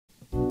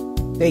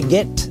They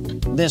get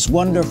this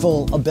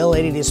wonderful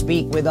ability to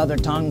speak with other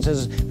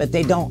tongues, but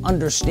they don't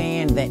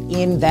understand that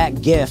in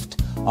that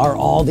gift are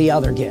all the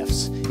other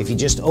gifts. If you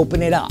just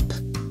open it up,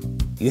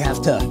 you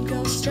have to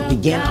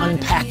begin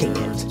unpacking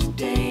it.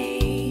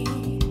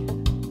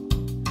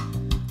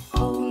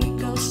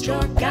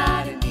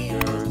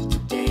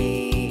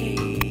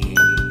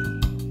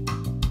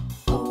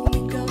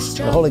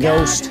 The Holy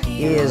Ghost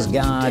is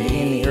God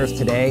in the earth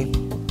today,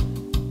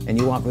 and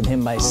you walk with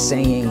him by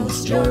saying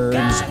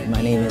words.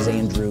 My name is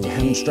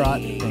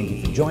A.J.Hemstrought. Thank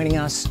you for joining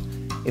us.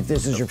 If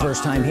this is your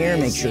first time here,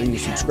 make sure you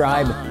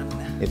subscribe.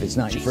 If it's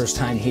not your first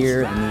time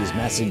here and these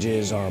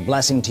messages are a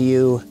blessing to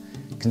you,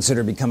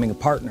 consider becoming a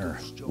partner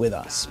with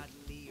us.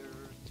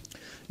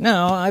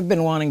 Now, I've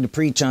been wanting to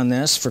preach on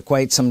this for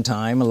quite some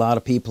time. A lot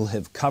of people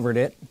have covered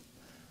it,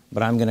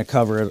 but I'm going to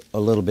cover it a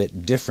little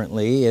bit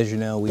differently, as you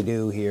know we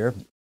do here.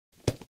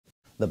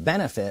 The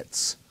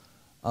benefits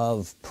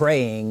of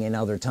praying in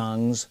other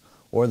tongues,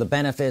 or the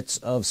benefits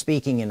of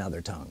speaking in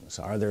other tongues.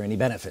 Are there any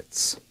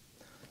benefits?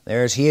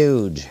 There's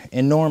huge,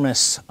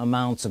 enormous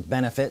amounts of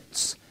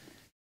benefits.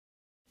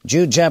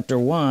 Jude chapter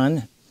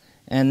 1,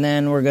 and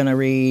then we're going to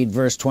read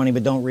verse 20,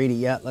 but don't read it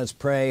yet. Let's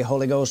pray.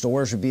 Holy Ghost, I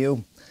worship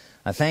you.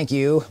 I thank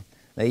you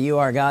that you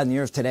are God in the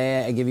earth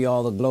today. I give you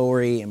all the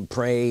glory and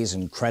praise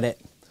and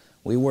credit.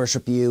 We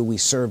worship you, we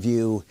serve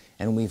you,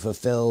 and we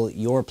fulfill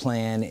your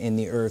plan in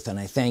the earth. And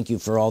I thank you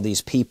for all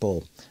these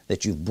people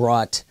that you've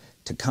brought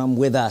to come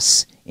with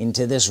us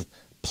into this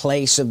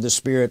place of the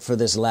Spirit for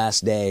this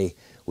last day.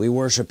 We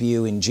worship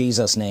you in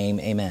Jesus' name.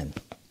 Amen.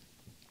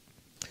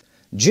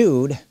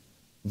 Jude,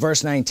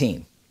 verse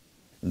 19.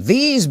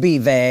 These be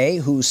they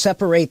who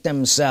separate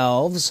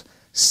themselves,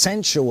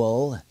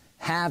 sensual,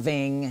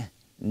 having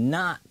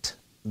not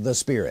the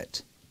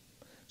Spirit.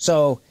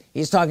 So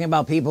he's talking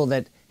about people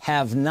that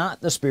have not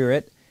the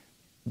Spirit,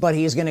 but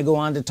he's going to go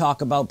on to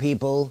talk about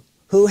people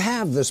who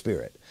have the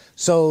Spirit.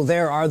 So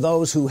there are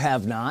those who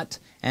have not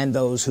and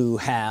those who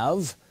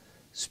have.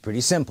 It's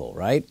pretty simple,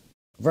 right?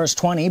 Verse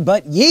 20,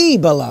 but ye,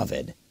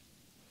 beloved,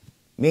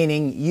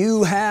 meaning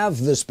you have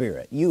the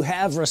Spirit, you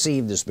have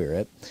received the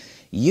Spirit,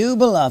 you,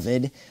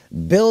 beloved,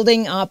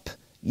 building up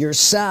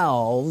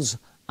yourselves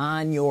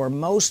on your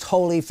most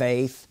holy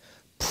faith,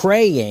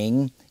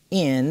 praying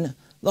in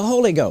the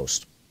Holy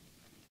Ghost.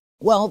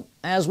 Well,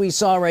 as we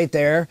saw right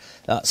there,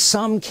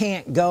 some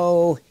can't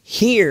go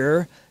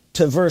here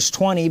to verse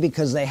 20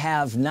 because they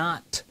have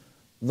not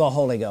the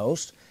Holy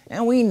Ghost.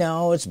 And we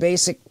know it's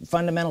basic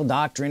fundamental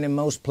doctrine in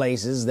most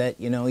places that,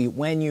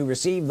 when you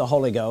receive the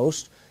Holy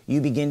Ghost, you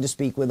begin to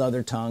speak with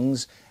other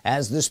tongues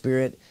as the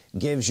Spirit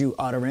gives you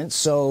utterance.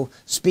 So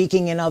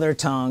speaking in other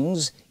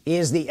tongues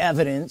is the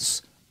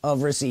evidence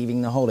of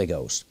receiving the Holy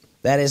Ghost.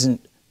 That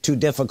isn't too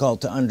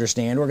difficult to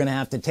understand. We're going to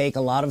have to take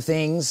a lot of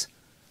things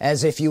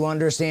as if you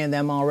understand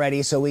them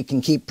already so we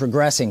can keep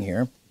progressing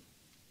here.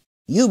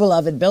 You,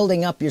 beloved,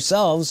 building up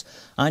yourselves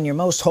on your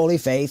most holy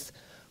faith,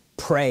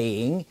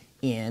 praying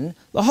in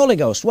the Holy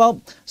Ghost.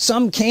 Well,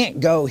 some can't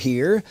go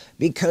here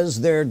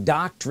because their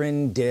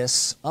doctrine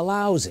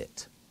disallows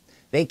it.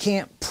 They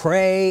can't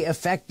pray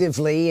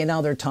effectively in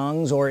other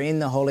tongues or in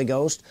the Holy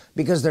Ghost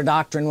because their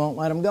doctrine won't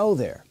let them go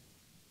there.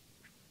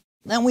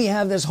 Then we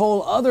have this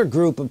whole other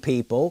group of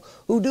people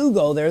who do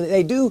go there.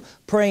 They do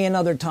pray in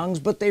other tongues,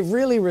 but they've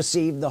really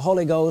received the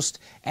Holy Ghost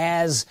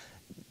as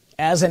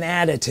an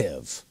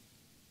additive.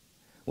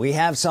 We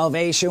have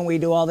salvation, we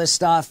do all this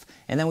stuff,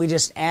 and then we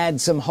just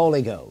add some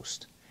Holy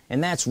Ghost.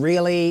 And that's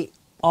really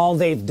all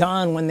they've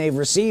done when they've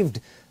received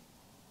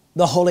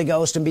the Holy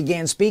Ghost and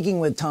began speaking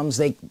with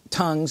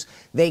tongues.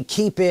 They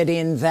keep it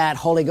in that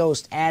Holy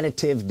Ghost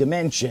additive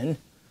dimension,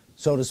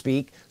 so to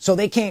speak, so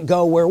they can't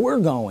go where we're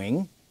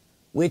going,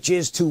 which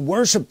is to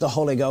worship the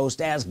Holy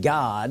Ghost as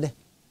God.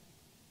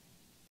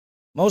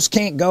 Most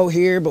can't go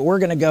here, but we're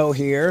going to go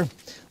here.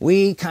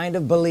 We kind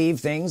of believe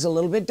things a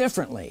little bit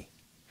differently.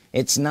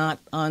 It's not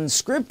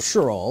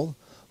unscriptural,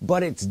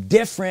 but it's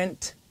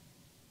different.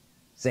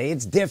 Say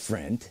it's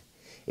different.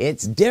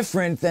 It's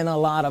different than a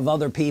lot of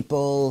other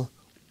people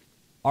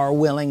are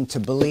willing to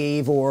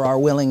believe or are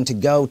willing to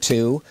go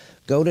to.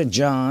 Go to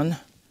John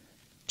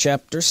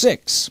chapter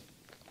 6.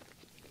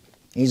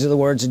 These are the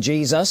words of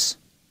Jesus.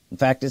 In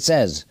fact, it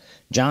says,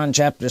 John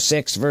chapter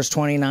 6, verse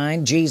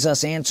 29,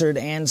 Jesus answered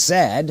and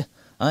said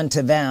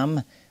unto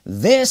them,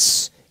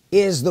 this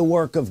is the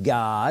work of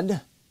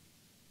God,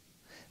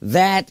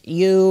 that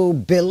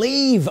you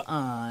believe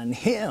on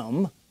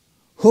him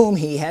whom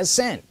he has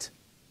sent.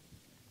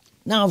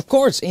 Now, of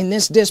course, in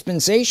this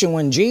dispensation,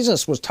 when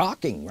Jesus was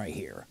talking right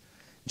here,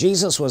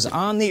 Jesus was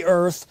on the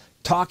earth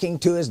talking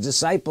to his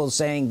disciples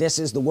saying, this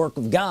is the work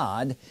of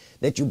God,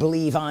 that you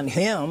believe on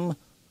him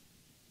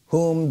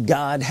whom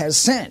God has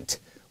sent.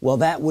 Well,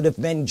 that would have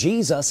been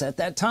Jesus at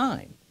that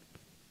time.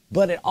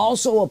 But it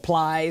also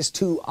applies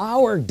to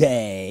our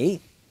day.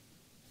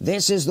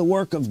 This is the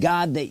work of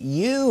God, that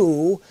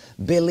you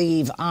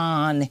believe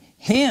on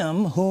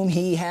him whom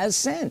he has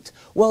sent.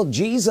 Well,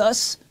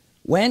 Jesus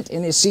went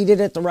and is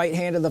seated at the right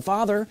hand of the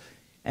Father,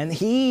 and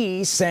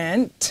he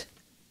sent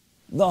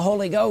the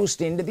Holy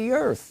Ghost into the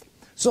earth.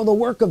 So the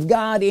work of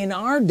God in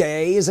our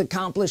day is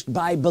accomplished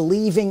by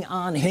believing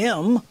on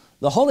him,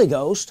 the Holy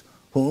Ghost,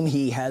 whom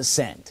he has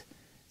sent.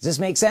 Does this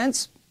make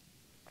sense?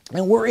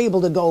 And we're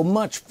able to go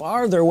much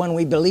farther when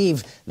we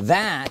believe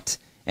that,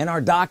 and our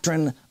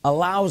doctrine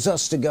allows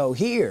us to go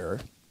here,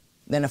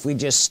 than if we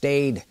just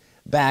stayed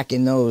back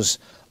in those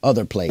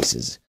other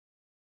places.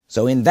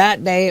 So in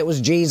that day it was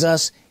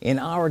Jesus. In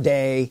our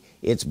day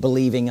it's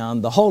believing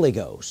on the Holy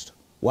Ghost.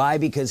 Why?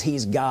 Because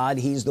he's God.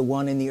 He's the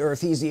one in the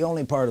earth. He's the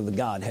only part of the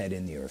Godhead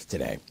in the earth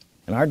today.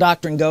 And our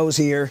doctrine goes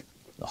here,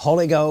 the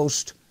Holy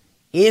Ghost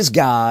is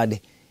God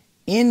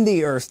in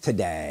the earth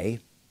today.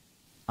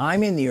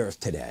 I'm in the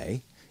earth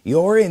today.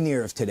 You're in the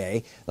earth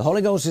today. The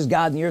Holy Ghost is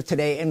God in the earth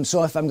today. And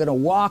so if I'm going to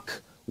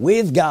walk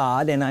with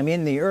God and I'm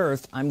in the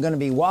earth, I'm going to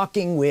be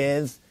walking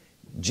with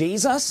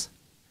Jesus?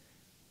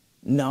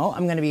 No,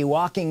 I'm going to be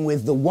walking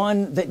with the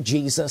one that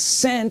Jesus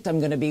sent. I'm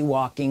going to be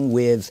walking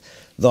with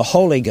the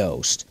Holy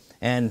Ghost.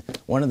 And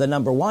one of the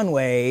number one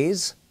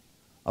ways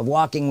of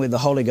walking with the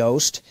Holy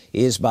Ghost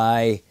is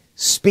by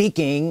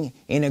speaking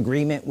in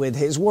agreement with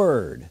his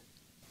word.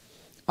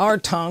 Our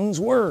tongues,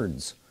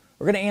 words.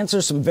 We're going to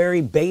answer some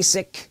very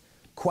basic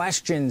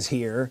questions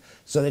here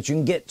so that you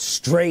can get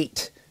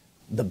straight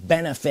the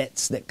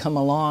benefits that come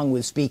along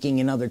with speaking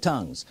in other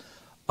tongues.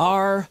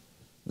 Are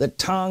the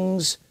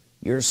tongues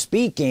you're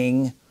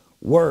speaking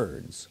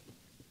words?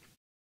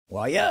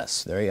 Well,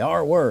 yes, they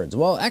are words.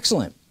 Well,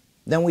 excellent.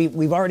 Then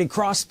we've already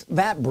crossed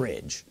that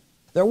bridge.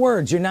 They're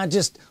words. You're not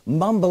just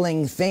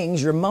mumbling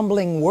things. You're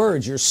mumbling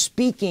words. You're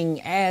speaking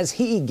as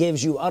he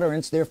gives you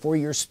utterance. Therefore,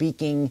 you're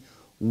speaking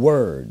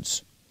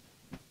words.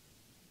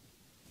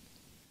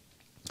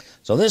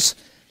 So this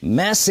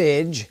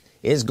message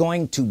is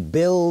going to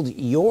build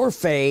your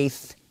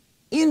faith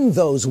in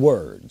those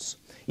words.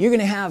 You're going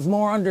to have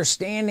more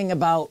understanding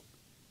about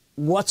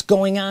what's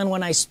going on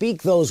when I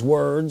speak those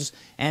words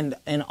and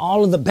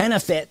all of the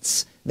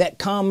benefits that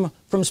come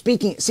from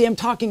speaking. See, I'm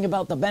talking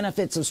about the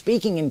benefits of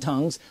speaking in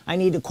tongues. I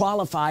need to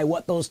qualify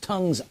what those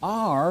tongues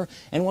are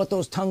and what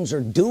those tongues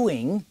are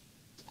doing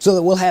so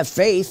that we'll have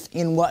faith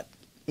in what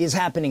is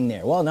happening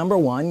there. Well, number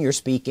one, you're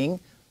speaking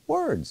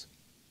words.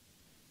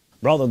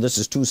 Brother, this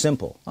is too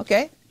simple.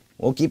 Okay,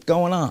 we'll keep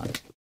going on.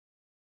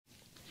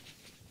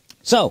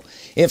 So,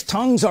 if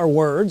tongues are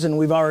words, and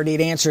we've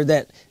already answered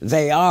that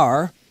they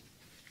are,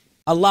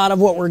 a lot of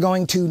what we're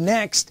going to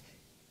next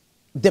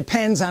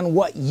depends on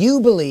what you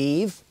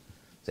believe,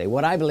 say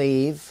what I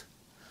believe,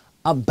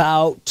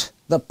 about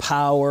the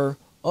power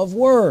of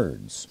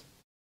words.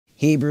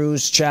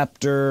 Hebrews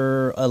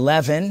chapter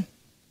 11,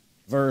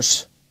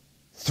 verse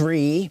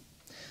 3,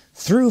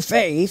 through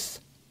faith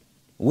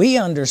we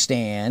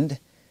understand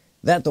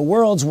that the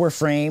worlds were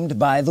framed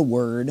by the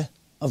word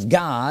of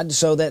God,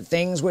 so that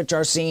things which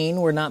are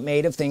seen were not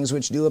made of things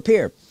which do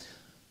appear.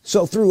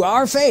 So through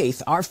our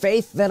faith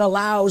that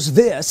allows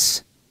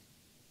this,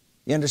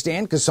 you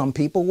understand, because some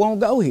people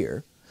won't go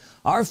here,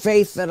 our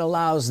faith that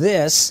allows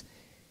this,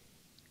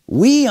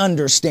 we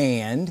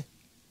understand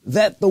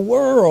that the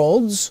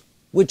worlds,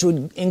 which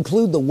would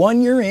include the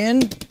one you're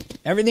in,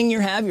 everything you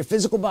have, your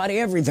physical body,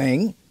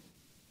 everything,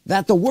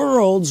 that the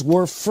worlds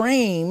were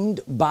framed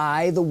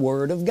by the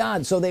Word of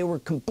God. So they were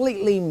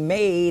completely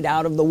made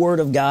out of the Word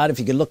of God. If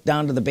you could look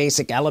down to the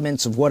basic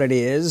elements of what it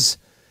is,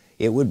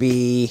 it would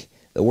be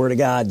the Word of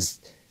God's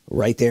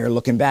right there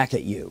looking back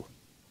at you.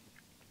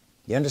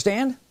 You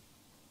understand?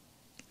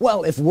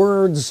 Well, if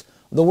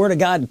the Word of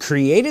God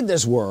created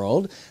this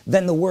world,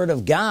 then the Word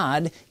of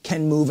God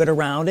can move it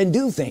around and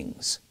do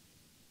things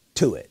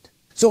to it.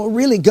 So it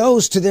really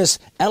goes to this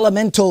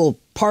elemental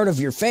part of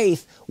your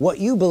faith, what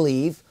you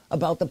believe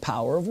about the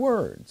power of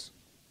words.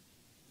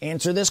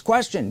 Answer this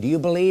question. Do you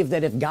believe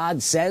that if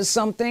God says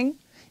something,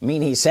 I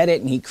mean, he said it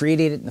and he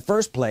created it in the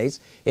first place,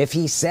 if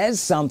he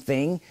says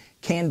something,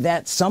 can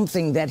that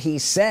something that he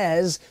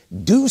says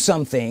do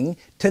something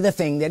to the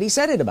thing that he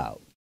said it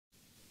about?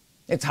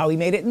 It's how he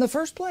made it in the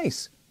first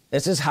place.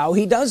 This is how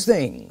he does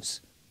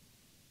things.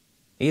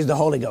 He's the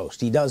Holy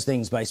Ghost. He does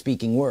things by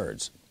speaking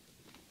words.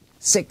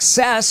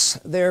 Success,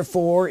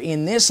 therefore,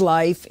 in this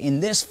life,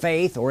 in this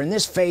faith, or in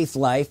this faith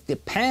life,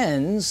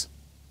 depends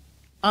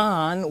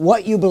on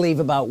what you believe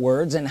about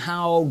words and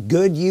how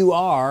good you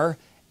are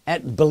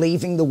at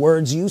believing the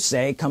words you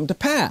say come to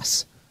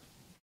pass.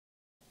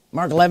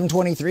 Mark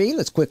 11:23,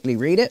 let's quickly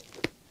read it.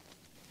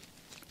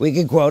 We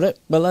can quote it,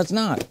 but let's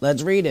not.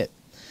 Let's read it.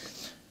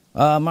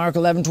 Mark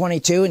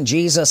 11:22, and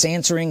Jesus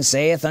answering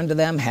saith unto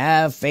them,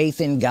 have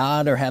faith in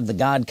God, or have the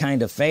God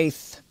kind of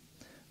faith.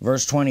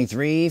 Verse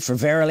 23, for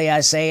verily I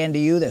say unto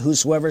you that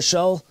whosoever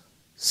shall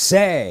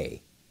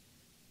say.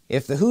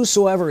 If the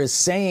whosoever is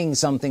saying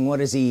something, what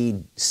is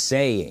he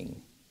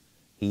saying?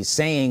 He's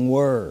saying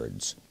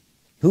words.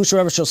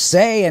 Whosoever shall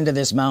say unto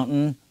this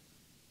mountain,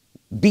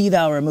 be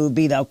thou removed,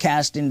 be thou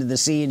cast into the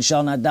sea, and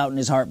shall not doubt in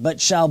his heart, but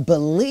shall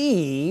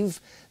believe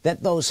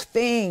that those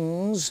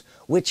things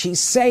which he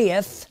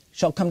saith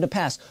shall come to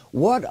pass.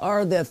 What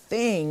are the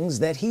things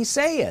that he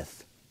saith?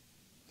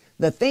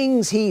 the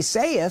things he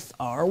saith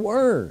are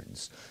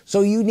words.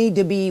 So you need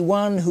to be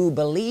one who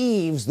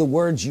believes the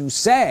words you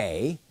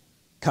say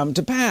come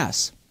to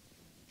pass.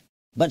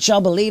 But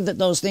shall believe that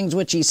those things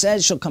which he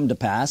says shall come to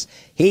pass,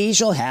 he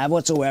shall have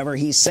whatsoever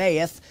he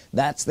saith.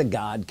 That's the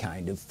God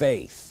kind of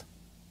faith.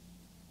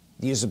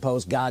 Do you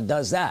suppose God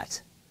does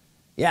that?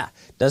 Yeah.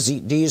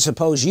 Do you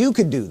suppose you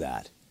could do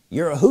that?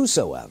 You're a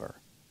whosoever.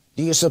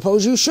 Do you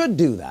suppose you should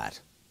do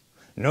that?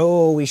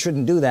 No, we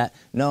shouldn't do that.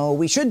 No,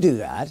 we should do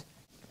that.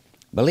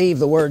 Believe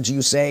the words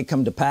you say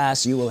come to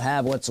pass, you will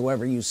have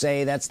whatsoever you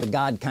say. That's the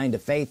God kind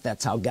of faith.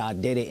 That's how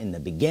God did it in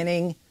the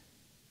beginning.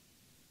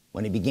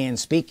 When he began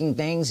speaking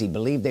things, he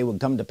believed they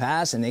would come to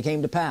pass, and they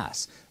came to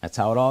pass. That's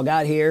how it all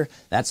got here.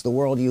 That's the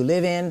world you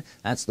live in.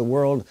 That's the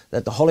world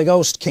that the Holy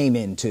Ghost came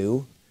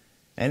into.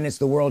 And it's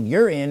the world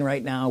you're in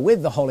right now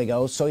with the Holy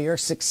Ghost. So your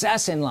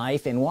success in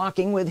life in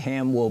walking with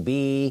him will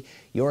be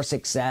your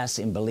success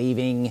in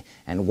believing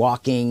and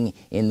walking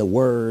in the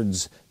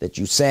words that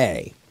you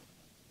say.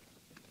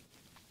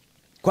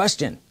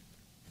 Question: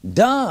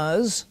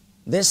 does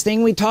this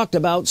thing we talked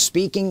about,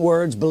 speaking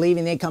words,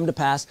 believing they come to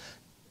pass,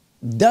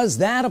 does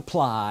that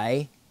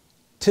apply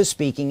to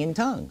speaking in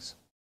tongues?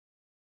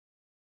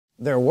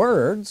 They're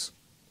words,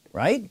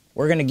 right?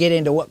 We're going to get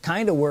into what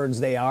kind of words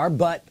they are,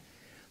 but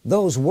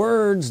those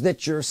words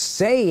that you're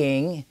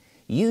saying,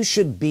 you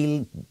should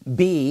be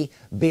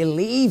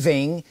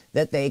believing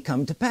that they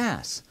come to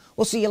pass.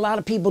 Well, see, a lot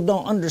of people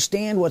don't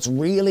understand what's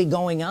really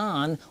going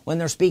on when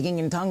they're speaking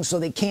in tongues, so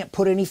they can't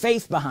put any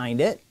faith behind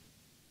it.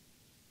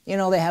 You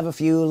know, they have a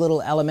few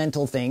little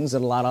elemental things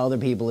that a lot of other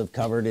people have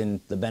covered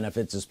in the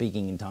benefits of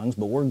speaking in tongues,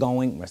 but we're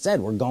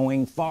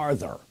going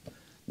farther.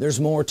 There's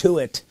more to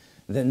it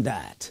than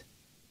that.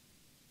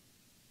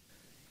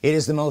 It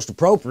is the most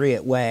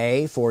appropriate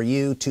way for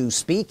you to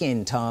speak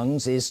in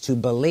tongues is to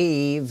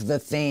believe the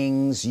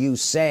things you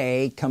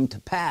say come to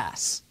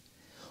pass.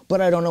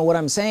 But I don't know what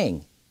I'm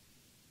saying.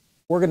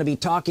 We're going to be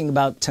talking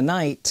about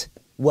tonight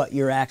what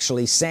you're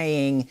actually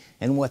saying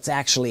and what's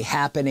actually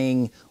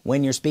happening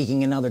when you're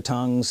speaking in other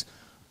tongues.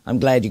 I'm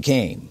glad you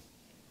came.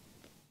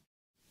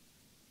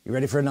 You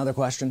ready for another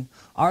question?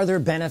 Are there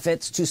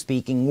benefits to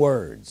speaking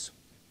words?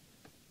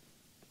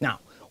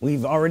 Now,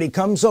 we've already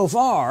come so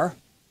far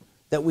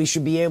that we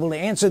should be able to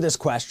answer this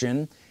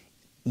question.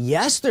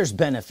 Yes, there's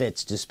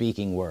benefits to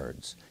speaking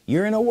words.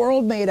 You're in a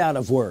world made out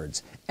of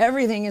words.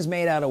 Everything is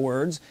made out of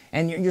words,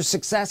 and your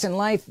success in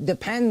life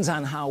depends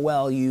on how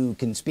well you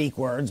can speak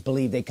words,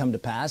 believe they come to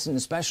pass, and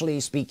especially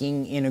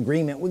speaking in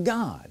agreement with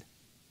God.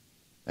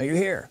 Are you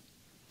here?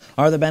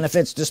 Are there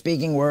benefits to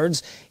speaking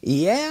words?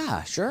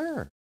 Yeah,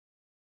 sure.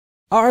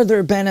 Are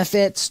there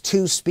benefits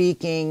to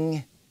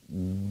speaking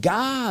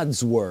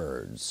God's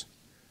words?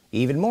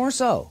 Even more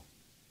so.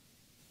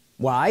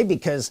 Why?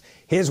 Because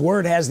his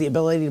word has the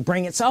ability to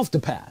bring itself to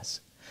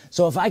pass.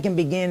 So if I can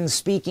begin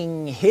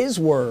speaking his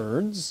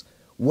words,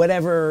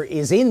 whatever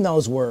is in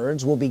those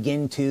words will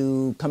begin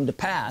to come to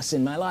pass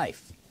in my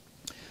life.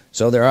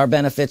 So there are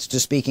benefits to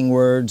speaking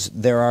words.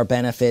 There are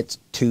benefits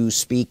to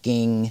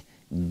speaking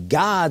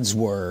God's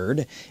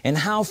word. And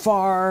how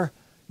far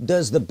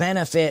does the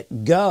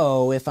benefit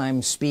go if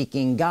I'm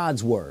speaking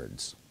God's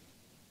words?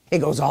 It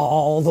goes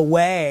all the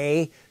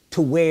way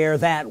to where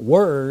that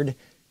word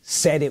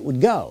said it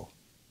would go.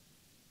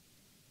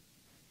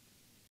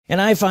 And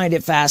I find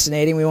it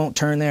fascinating. We won't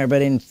turn there,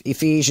 but in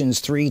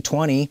Ephesians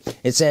 3:20,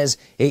 it says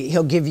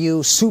he'll give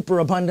you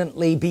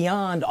superabundantly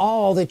beyond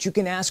all that you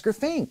can ask or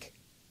think.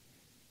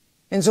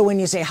 And so when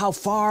you say, how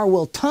far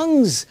will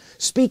tongues,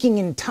 speaking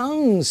in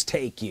tongues,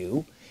 take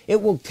you?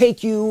 It will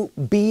take you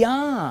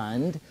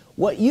beyond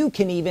what you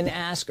can even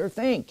ask or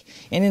think.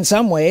 And in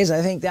some ways,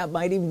 I think that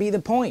might even be the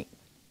point.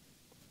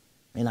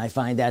 And I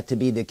find that to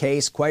be the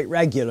case quite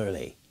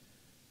regularly.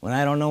 When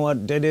I don't know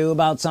what to do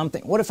about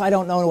something, what if I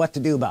don't know what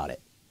to do about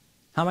it?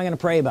 How am I going to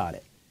pray about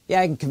it?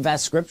 Yeah, I can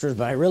confess scriptures,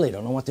 but I really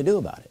don't know what to do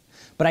about it.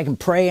 But I can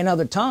pray in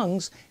other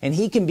tongues, and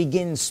he can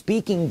begin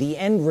speaking the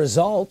end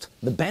result,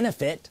 the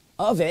benefit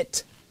of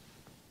it.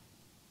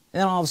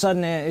 And then all of a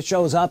sudden it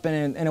shows up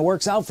and it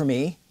works out for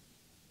me.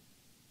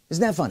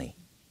 Isn't that funny?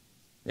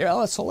 Yeah,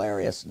 that's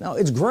hilarious. No,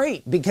 it's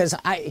great because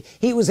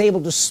he was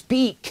able to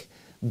speak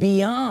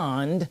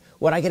beyond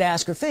what I could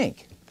ask or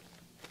think.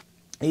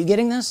 Are you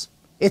getting this?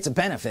 It's a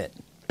benefit,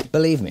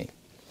 believe me.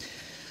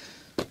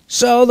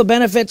 So the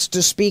benefits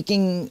to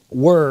speaking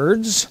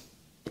words,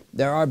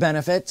 there are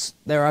benefits.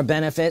 There are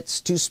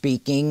benefits to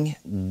speaking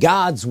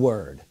God's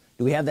word.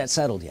 Do we have that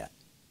settled yet?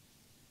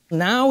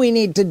 Now we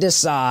need to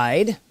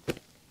decide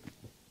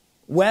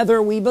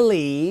whether we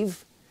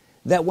believe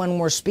that when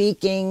we're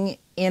speaking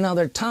in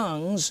other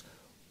tongues,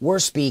 we're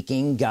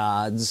speaking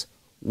God's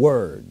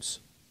words.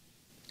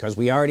 Because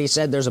we already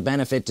said there's a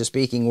benefit to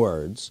speaking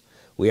words.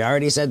 We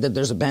already said that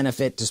there's a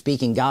benefit to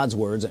speaking God's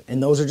words,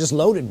 and those are just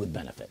loaded with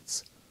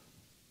benefits.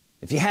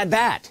 If you had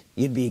that,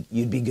 you'd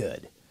be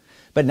good.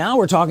 But now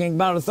we're talking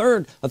about a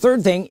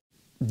third thing.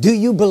 Do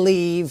you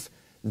believe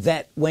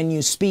that when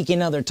you speak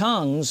in other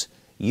tongues,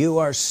 you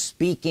are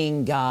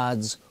speaking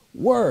God's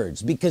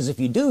words? Because if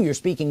you do, you're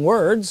speaking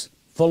words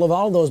full of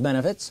all those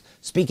benefits,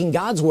 speaking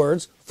God's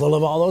words, full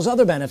of all those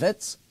other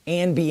benefits,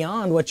 and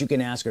beyond what you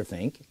can ask or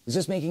think. Is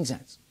this making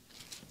sense?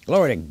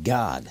 Glory to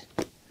God.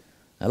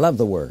 I love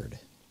the word.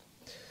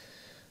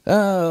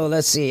 Oh,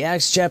 let's see,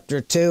 Acts chapter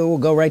 2, we'll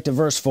go right to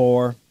verse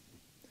 4.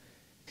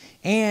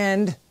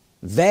 And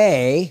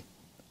they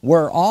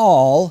were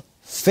all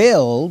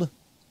filled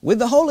with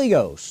the Holy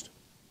Ghost.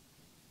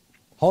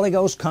 Holy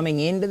Ghost coming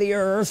into the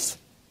earth.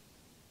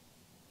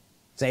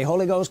 Say,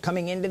 Holy Ghost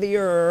coming into the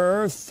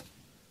earth.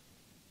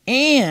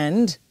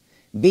 And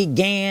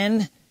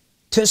began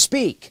to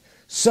speak.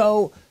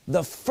 So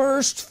the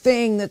first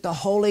thing that the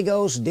Holy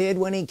Ghost did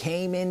when he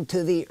came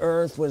into the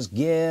earth was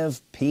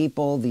give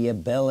people the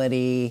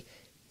ability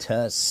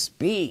to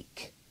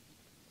speak.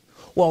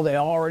 Well, they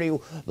already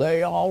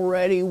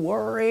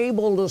were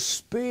able to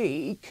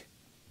speak.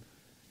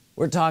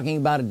 We're talking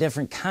about a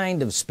different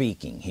kind of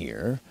speaking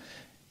here.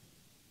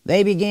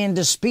 They began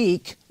to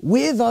speak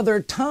with other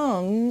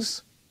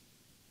tongues,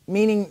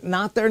 meaning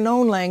not their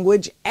known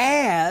language,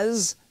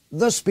 as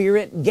the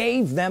Spirit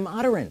gave them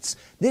utterance.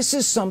 This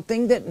is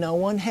something that no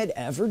one had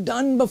ever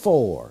done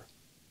before.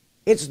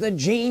 It's the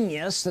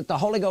genius that the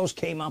Holy Ghost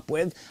came up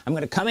with. I'm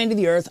going to come into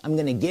the earth. I'm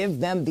going to give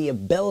them the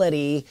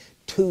ability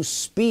to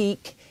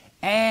speak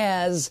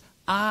as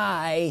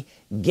I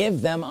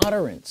give them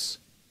utterance.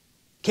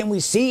 Can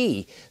we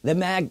see the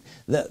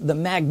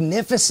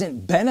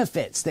magnificent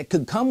benefits that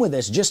could come with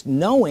this? Just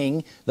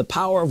knowing the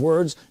power of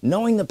words,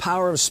 knowing the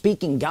power of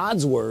speaking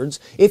God's words.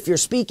 If you're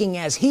speaking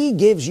as He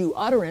gives you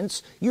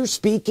utterance, you're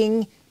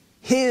speaking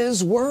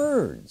His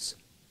words.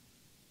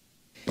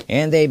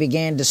 And they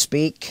began to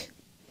speak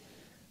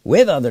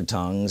with other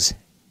tongues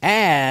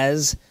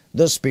as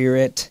the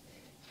Spirit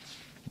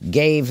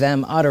gave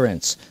them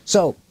utterance.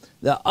 So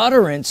the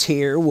utterance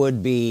here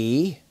would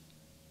be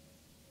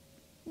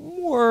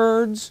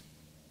words.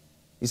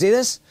 You see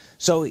this?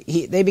 So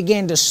they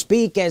began to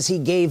speak as He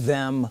gave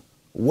them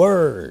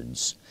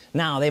words.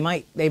 Now they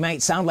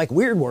might sound like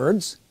weird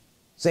words.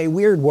 Say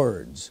weird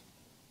words.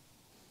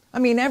 I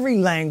mean, every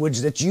language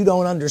that you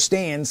don't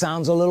understand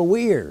sounds a little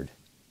weird.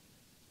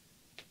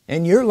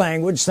 And your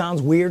language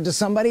sounds weird to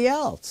somebody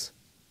else.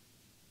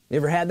 You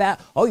ever had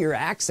that? Oh, your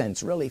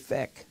accent's really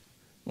thick.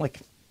 I'm like,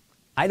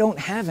 I don't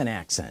have an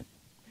accent.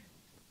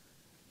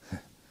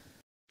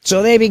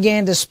 So they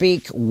began to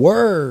speak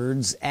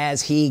words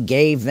as He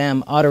gave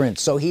them utterance.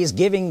 So He's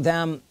giving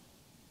them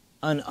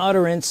an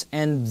utterance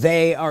and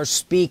they are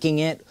speaking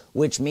it,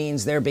 which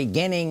means they're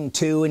beginning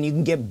to, and you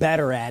can get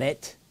better at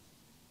it.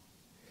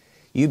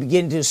 You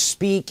begin to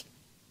speak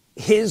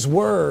His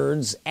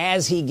words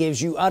as He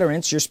gives you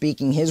utterance. You're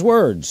speaking His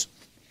words.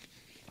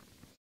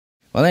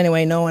 Well,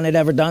 anyway, no one had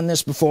ever done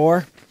this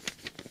before.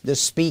 The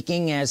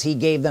speaking as He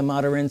gave them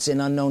utterance in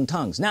unknown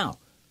tongues. Now,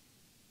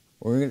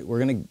 we're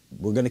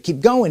gonna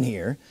keep going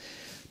here.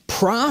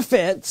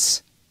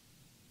 Prophets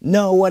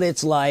know what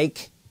it's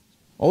like.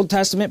 Old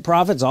Testament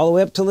prophets all the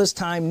way up till this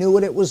time knew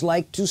what it was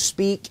like to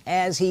speak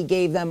as He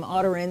gave them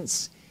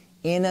utterance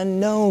in a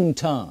known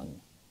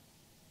tongue.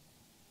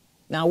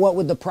 Now, what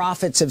would the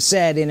prophets have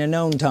said in a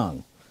known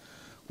tongue?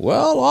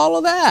 Well, all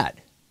of that.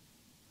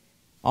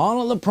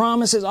 All of the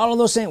promises, all of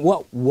those things.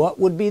 What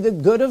would be the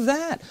good of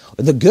that?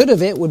 The good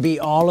of it would be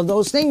all of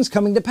those things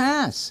coming to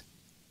pass.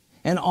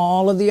 And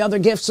all of the other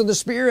gifts of the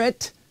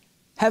Spirit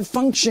have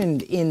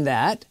functioned in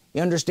that.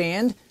 You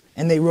understand?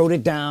 And they wrote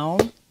it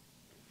down.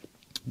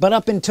 But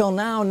up until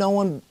now, no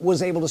one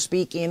was able to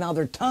speak in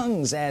other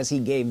tongues as He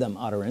gave them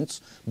utterance,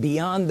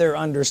 beyond their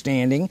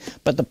understanding.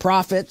 But the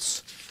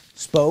prophets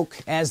spoke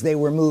as they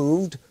were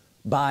moved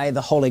by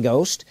the Holy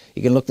Ghost.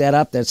 You can look that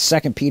up. That's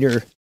 2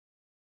 Peter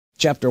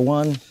chapter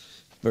 1,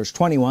 verse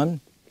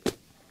 21.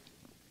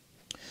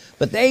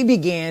 But they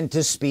began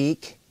to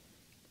speak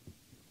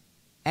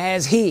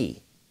as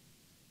He.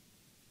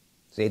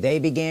 See, they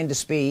began to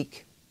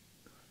speak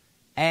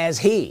as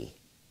He.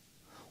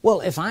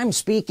 Well, if I'm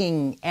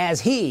speaking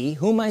as He,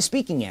 who am I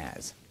speaking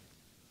as?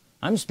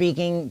 I'm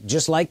speaking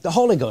just like the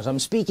Holy Ghost. I'm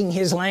speaking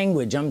His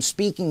language. I'm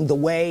speaking the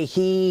way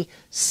He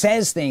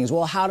says things.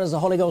 Well, how does the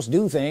Holy Ghost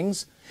do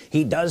things?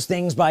 He does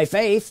things by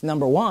faith,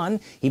 number one.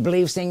 He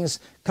believes things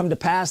come to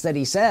pass that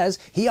He says.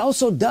 He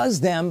also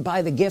does them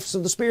by the gifts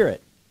of the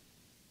Spirit.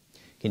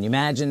 Can you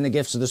imagine the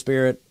gifts of the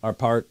Spirit are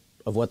part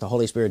of what the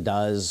Holy Spirit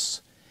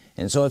does?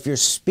 And so if you're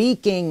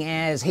speaking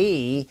as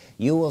He,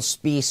 you will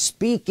be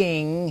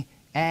speaking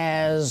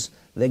as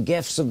the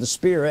gifts of the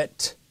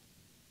Spirit.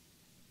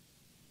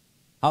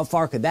 How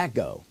far could that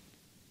go?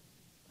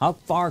 How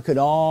far could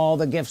all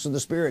the gifts of the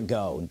Spirit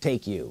go and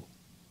take you?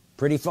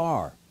 Pretty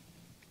far.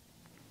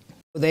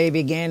 They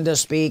began to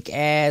speak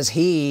as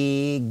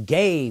He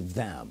gave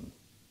them.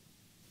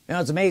 You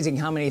know, it's amazing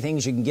how many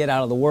things you can get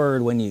out of the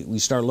Word when you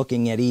start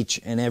looking at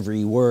each and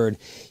every word.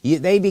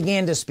 They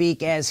began to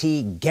speak as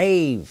He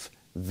gave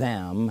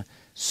them.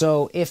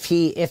 So if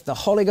the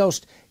Holy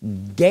Ghost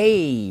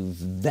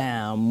gave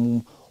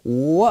them,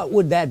 what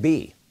would that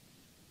be?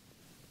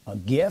 A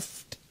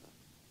gift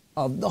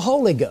of the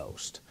Holy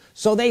Ghost.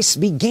 So they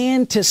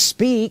began to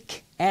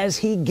speak as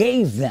He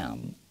gave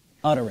them.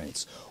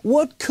 utterance?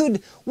 What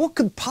could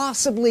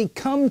possibly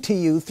come to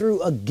you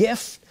through a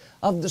gift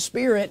of the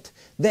Spirit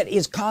that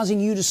is causing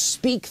you to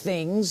speak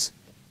things?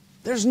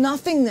 There's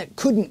nothing that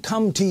couldn't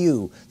come to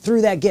you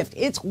through that gift.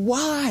 It's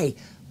why,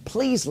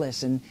 please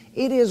listen,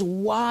 it is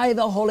why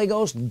the Holy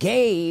Ghost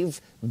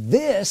gave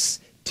this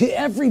to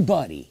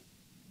everybody.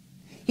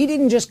 He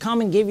didn't just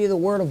come and give you the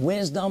word of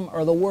wisdom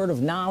or the word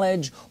of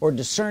knowledge or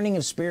discerning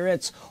of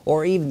spirits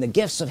or even the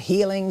gifts of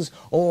healings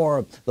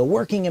or the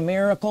working of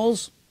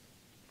miracles.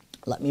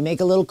 Let me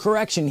make a little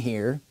correction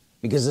here,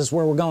 because this is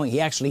where we're going.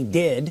 He actually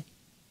did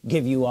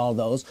give you all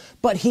those,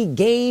 but he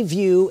gave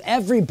you,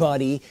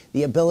 everybody,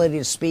 the ability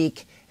to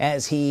speak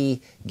as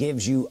he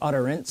gives you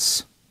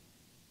utterance.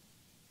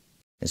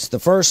 It's the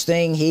first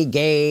thing he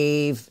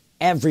gave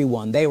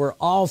everyone. They were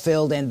all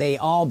filled and they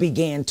all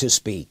began to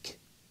speak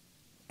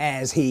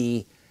as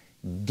he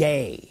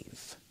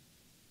gave.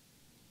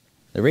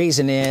 The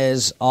reason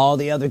is all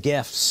the other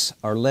gifts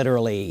are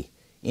literally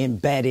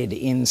embedded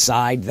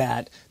inside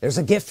that. There's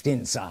a gift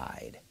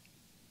inside.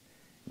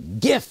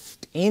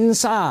 Gift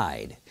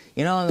inside.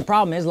 You know, and the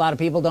problem is a lot of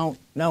people don't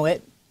know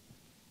it.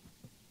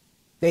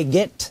 They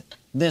get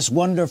this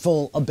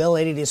wonderful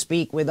ability to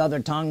speak with other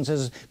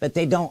tongues, but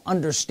they don't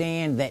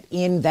understand that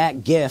in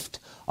that gift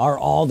are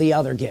all the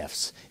other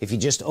gifts. If you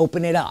just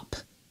open it up,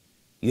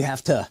 you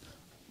have to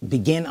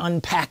begin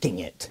unpacking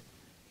it.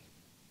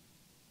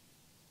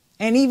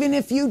 And even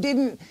if you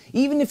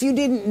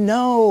didn't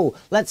know,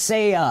 let's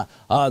say a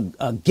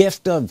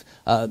gift of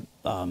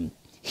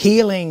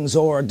healings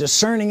or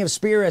discerning of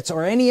spirits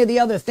or any of the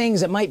other things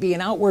that might be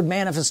an outward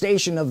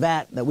manifestation of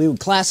that we would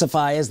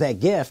classify as that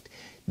gift,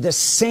 the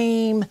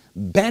same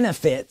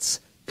benefits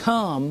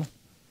come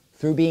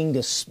through being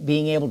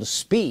able to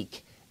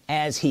speak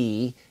as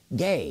he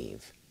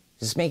gave.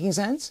 Is this making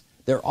sense?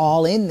 They're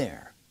all in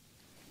there.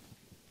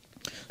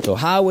 So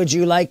how would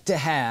you like to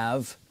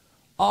have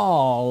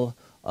all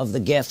of the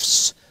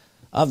gifts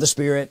of the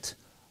Spirit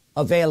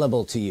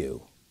available to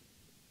you?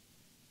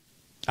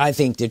 I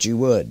think that you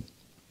would.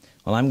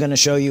 Well, I'm going to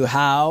show you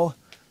how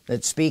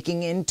that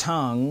speaking in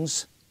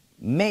tongues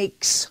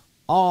makes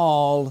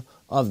all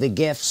of the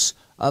gifts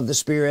of the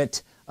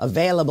Spirit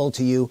available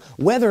to you,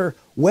 whether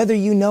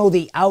you know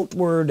the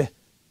outward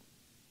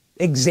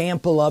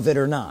example of it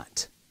or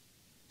not.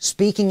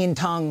 Speaking in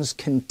tongues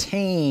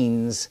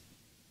contains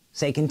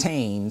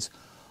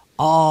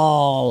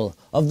all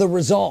of the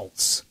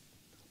results.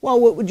 Well,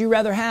 what would you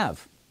rather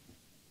have?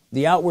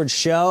 The outward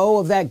show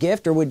of that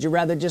gift, or would you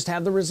rather just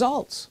have the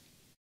results?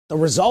 The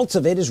results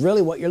of it is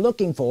really what you're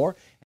looking for.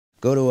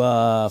 Go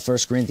to 1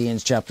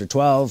 Corinthians chapter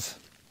 12.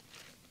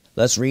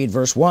 Let's read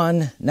verse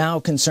 1. Now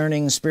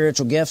concerning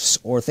spiritual gifts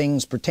or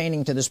things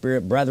pertaining to the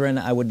Spirit, brethren,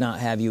 I would not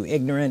have you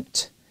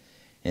ignorant.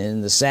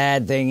 And the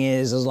sad thing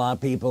is a lot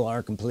of people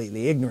are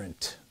completely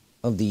ignorant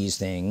of these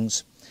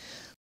things.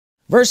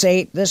 Verse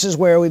 8, this is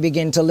where we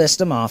begin to list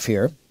them off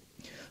here.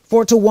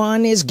 For to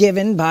one is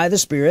given by the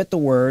Spirit the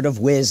word of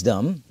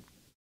wisdom,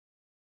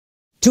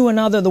 to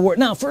another the word.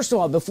 Now, first of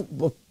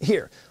all,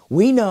 here,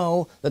 we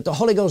know that the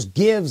Holy Ghost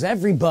gives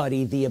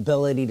everybody the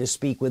ability to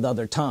speak with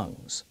other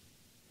tongues.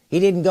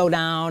 He didn't go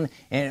down,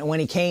 and when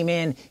he came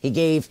in,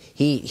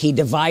 he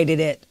divided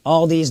it,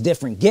 all these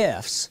different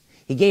gifts.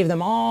 He gave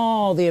them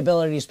all the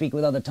ability to speak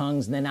with other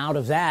tongues, and then out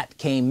of that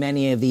came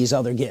many of these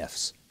other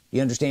gifts.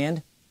 You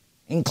understand?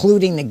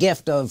 Including the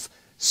gift of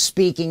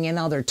speaking in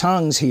other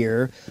tongues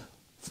here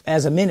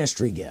as a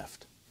ministry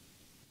gift.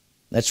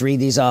 Let's read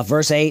these off.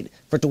 Verse 8,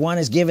 for to one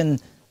is given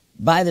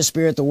by the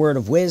Spirit the word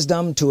of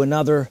wisdom, to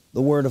another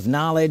the word of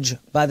knowledge,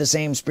 by the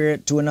same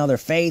Spirit, to another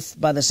faith,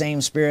 by the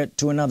same Spirit,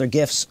 to another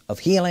gifts of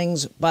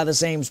healings, by the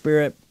same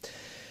Spirit,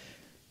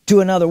 to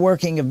another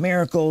working of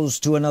miracles,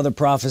 to another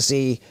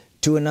prophecy,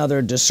 to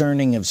another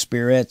discerning of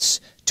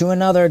spirits, to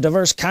another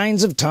diverse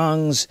kinds of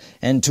tongues,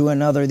 and to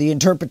another the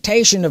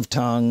interpretation of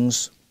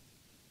tongues.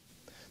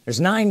 There's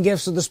 9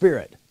 gifts of the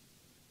Spirit.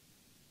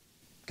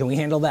 Can we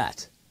handle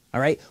that? All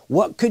right.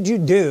 What could you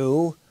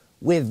do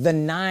with the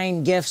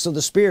 9 gifts of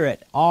the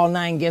Spirit, all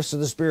 9 gifts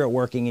of the Spirit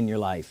working in your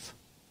life?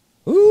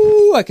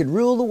 Ooh, I could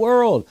rule the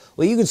world.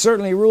 Well, you could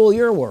certainly rule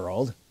your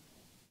world.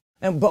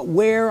 But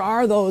where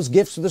are those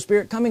gifts of the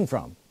Spirit coming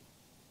from?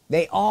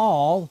 They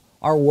all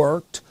are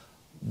worked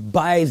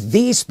by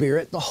the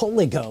Spirit, the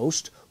Holy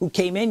Ghost, who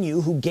came in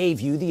you, who gave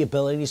you the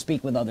ability to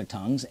speak with other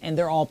tongues, and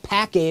they're all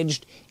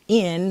packaged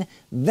in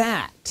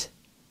that.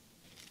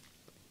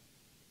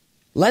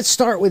 Let's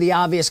start with the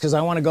obvious, because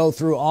I want to go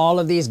through all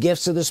of these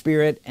gifts of the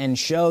Spirit and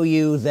show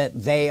you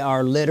that they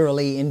are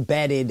literally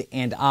embedded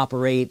and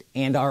operate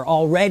and are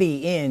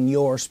already in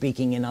your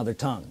speaking in other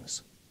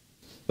tongues.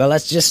 But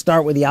let's just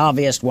start with the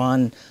obvious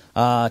one,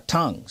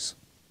 tongues.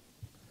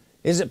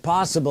 Is it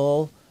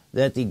possible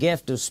that the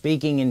gift of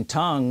speaking in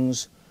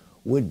tongues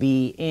would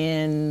be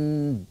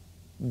in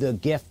the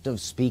gift of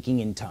speaking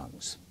in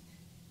tongues?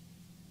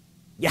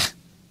 Yeah.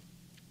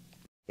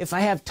 If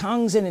I have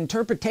tongues and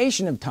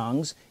interpretation of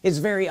tongues, it's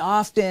very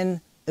often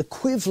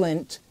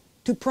equivalent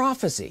to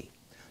prophecy.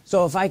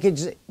 So if I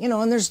could,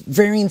 and there's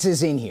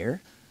variances in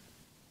here.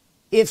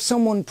 if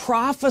someone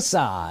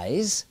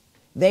prophesies,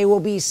 they will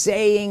be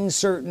saying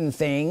certain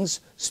things,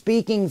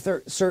 speaking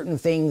certain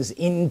things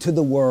into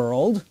the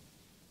world,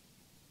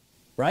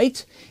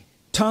 right?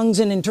 Tongues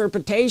and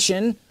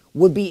interpretation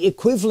would be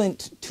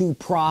equivalent to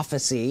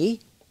prophecy.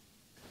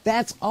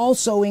 That's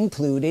also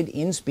included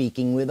in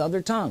speaking with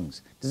other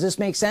tongues. Does this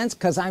make sense?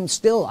 Because I'm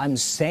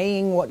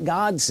saying what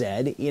God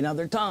said in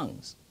other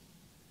tongues.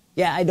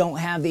 Yeah, I don't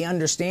have the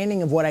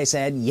understanding of what I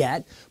said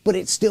yet, but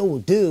it still will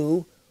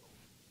do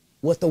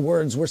what the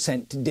words were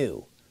sent to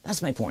do.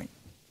 That's my point.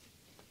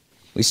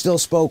 We still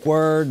spoke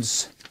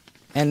words,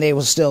 and they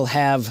will still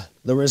have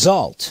the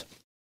result.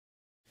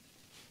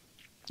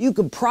 You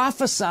could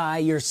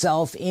prophesy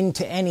yourself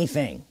into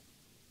anything.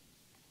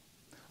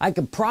 I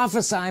could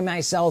prophesy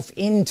myself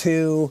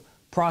into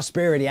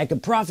prosperity. I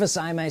could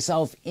prophesy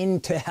myself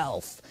into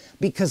health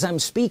because I'm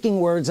speaking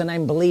words and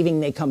I'm believing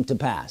they come to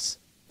pass.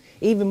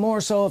 Even more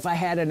so if I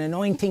had an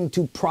anointing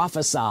to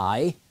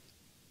prophesy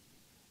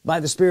by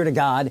the Spirit of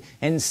God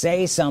and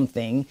say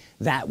something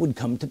that would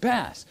come to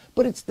pass.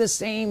 But it's the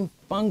same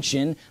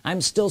function.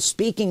 I'm still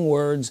speaking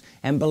words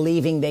and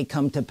believing they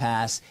come to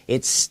pass.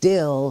 It's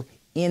still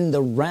in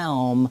the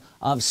realm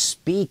of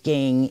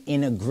speaking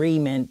in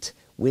agreement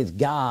with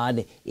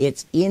God.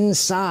 It's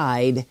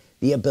inside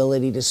the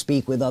ability to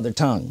speak with other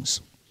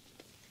tongues.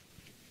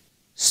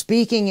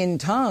 Speaking in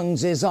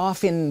tongues is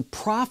often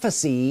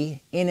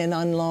prophecy in an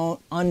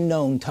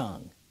unknown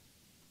tongue.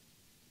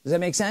 Does that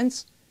make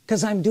sense?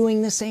 Because I'm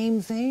doing the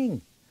same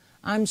thing.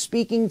 I'm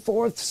speaking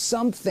forth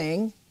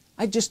something,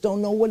 I just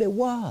don't know what it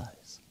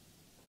was.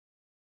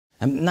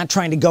 I'm not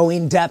trying to go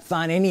in depth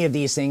on any of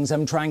these things.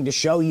 I'm trying to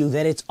show you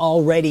that it's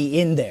already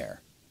in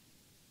there.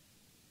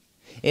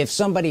 If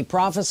somebody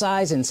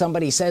prophesies and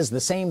somebody says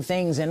the same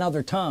things in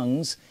other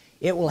tongues,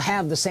 it will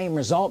have the same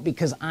result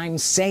because I'm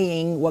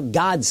saying what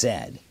God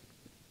said.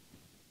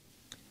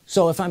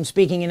 So if I'm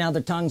speaking in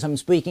other tongues, I'm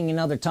speaking in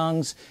other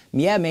tongues.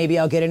 Yeah, maybe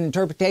I'll get an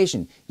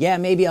interpretation. Yeah,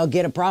 maybe I'll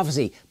get a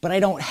prophecy. But I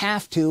don't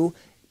have to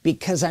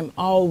because I'm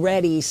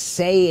already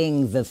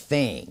saying the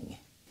thing.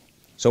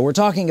 So we're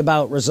talking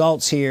about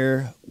results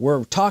here.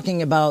 We're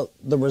talking about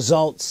the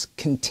results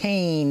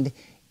contained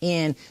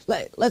in,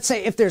 let's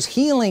say if there's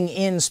healing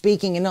in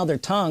speaking in other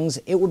tongues,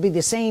 it would be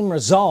the same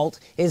result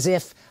as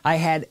if I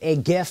had a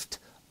gift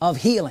of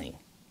healing.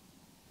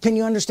 Can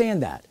you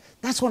understand that?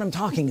 That's what I'm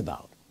talking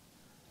about.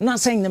 I'm not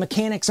saying the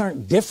mechanics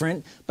aren't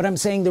different, but I'm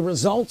saying the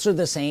results are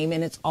the same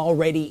and it's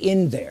already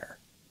in there.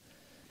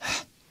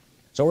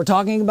 So we're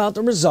talking about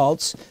the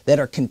results that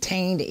are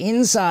contained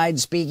inside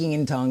speaking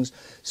in tongues.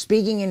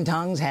 Speaking in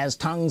tongues has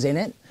tongues in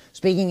it.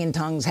 Speaking in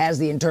tongues has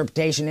the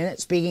interpretation in it.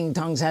 Speaking in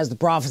tongues has the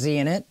prophecy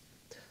in it.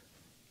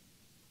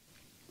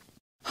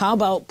 How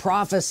about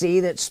prophecy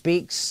that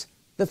speaks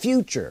the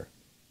future?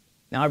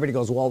 Now everybody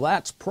goes, well,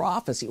 that's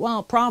prophecy.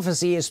 Well,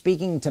 prophecy is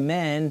speaking to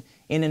men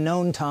in a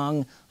known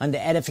tongue unto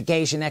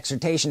edification,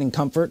 exhortation, and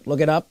comfort. Look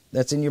it up.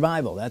 That's in your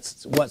Bible.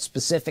 That's what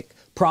specific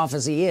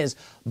prophecy is.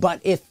 But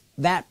if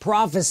that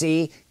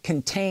prophecy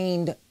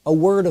contained a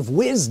word of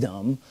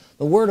wisdom,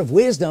 the word of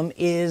wisdom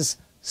is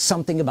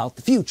something about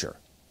the future.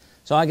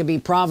 So I could be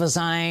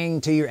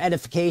prophesying to your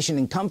edification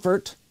and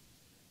comfort,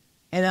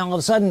 and then all of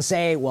a sudden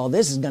say, well,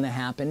 this is going to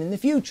happen in the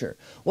future.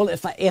 Well,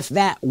 if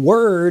that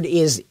word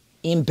is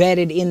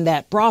embedded in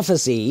that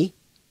prophecy,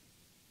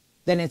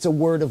 then it's a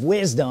word of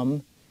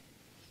wisdom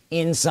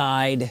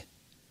inside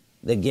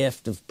the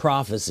gift of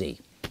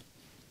prophecy.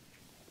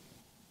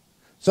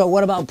 So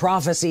what about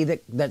prophecy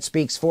that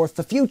speaks forth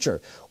the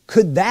future?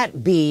 Could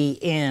that be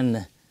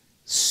in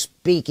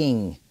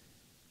speaking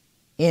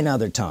in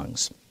other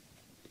tongues?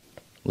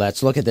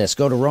 Let's look at this.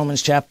 Go to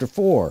Romans chapter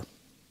 4.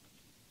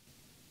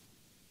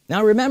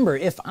 Now remember,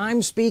 if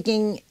I'm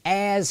speaking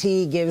as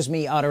he gives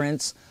me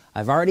utterance,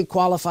 I've already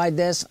qualified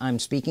this. I'm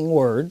speaking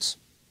words.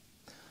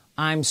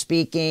 I'm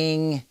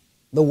speaking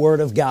the word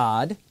of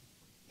God,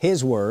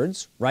 his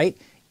words, right?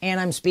 And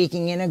I'm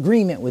speaking in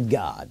agreement with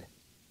God.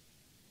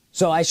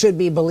 So I should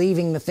be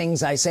believing the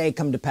things I say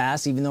come to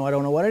pass, even though I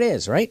don't know what it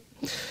is, right?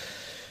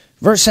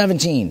 Verse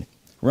 17,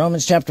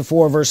 Romans chapter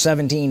 4, verse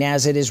 17,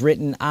 as it is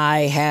written,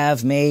 I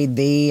have made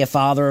thee a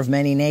father of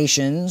many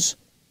nations,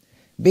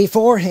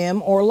 before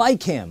him or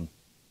like him,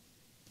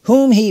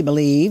 whom he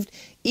believed,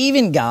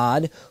 even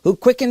God, who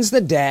quickens the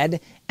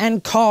dead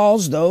and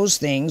calls those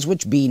things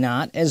which be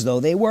not as though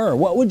they were.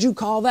 What would you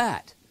call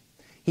that?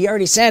 He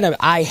already said,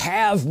 I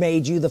have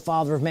made you the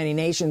father of many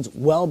nations,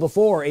 well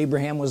before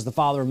Abraham was the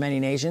father of many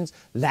nations.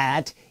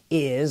 That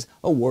is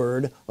a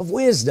word of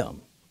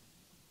wisdom.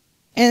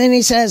 And then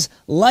he says,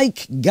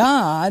 like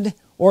God,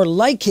 or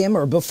like him,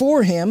 or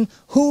before him,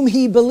 whom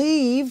he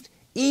believed,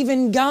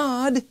 even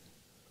God,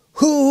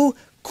 who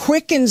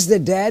quickens the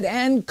dead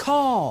and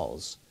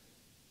calls.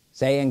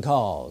 Say, and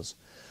calls.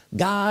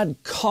 God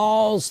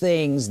calls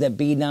things that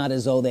be not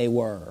as though they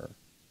were.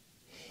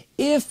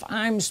 If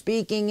I'm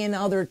speaking in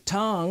other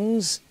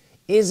tongues,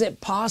 is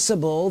it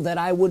possible that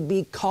I would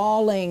be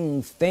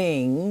calling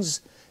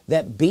things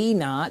that be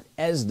not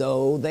as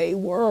though they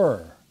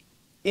were?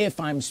 If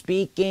I'm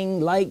speaking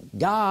like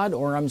God,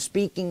 or I'm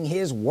speaking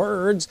his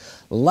words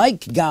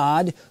like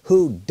God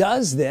who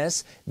does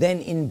this,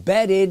 then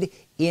embedded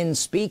in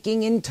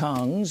speaking in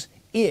tongues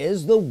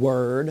is the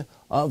word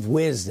of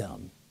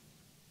wisdom.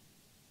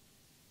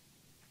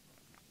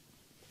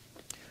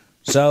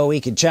 So we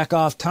could check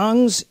off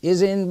tongues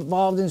is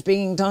involved in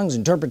speaking in tongues.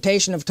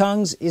 Interpretation of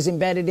tongues is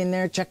embedded in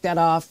there. Check that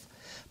off.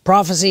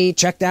 Prophecy,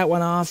 check that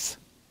one off.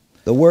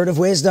 The word of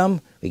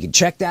wisdom, we could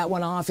check that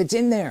one off. It's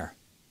in there.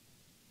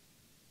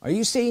 Are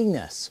you seeing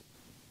this?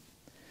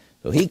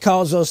 So he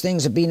calls those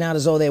things that be not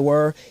as though they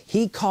were.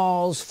 He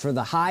calls for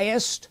the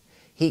highest.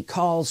 He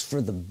calls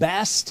for the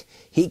best.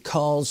 He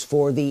calls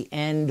for the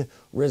end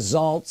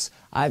results.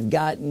 I've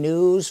got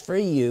news for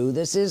you.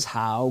 This is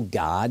how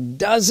God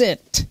does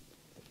it.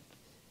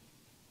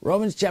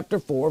 Romans chapter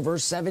 4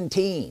 verse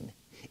 17.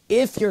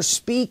 If you're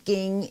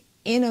speaking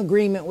in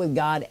agreement with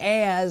God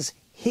as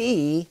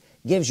he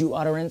gives you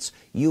utterance,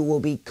 you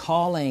will be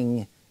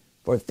calling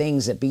for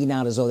things that be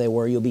not as though they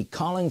were. You'll be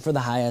calling for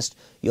the highest.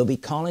 You'll be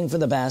calling for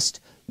the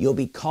best. You'll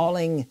be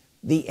calling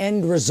the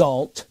end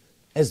result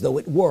as though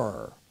it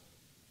were.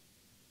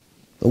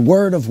 The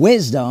word of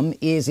wisdom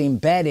is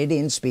embedded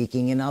in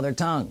speaking in other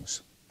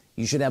tongues.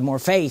 You should have more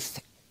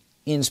faith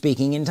in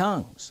speaking in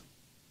tongues.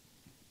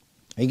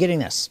 Are you getting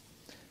this?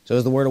 So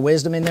is the word of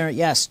wisdom in there?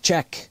 Yes,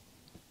 check.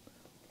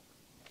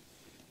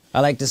 I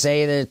like to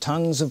say the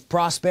tongues of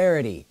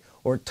prosperity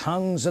or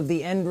tongues of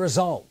the end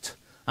result.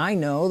 I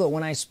know that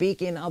when I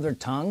speak in other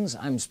tongues,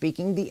 I'm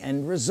speaking the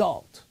end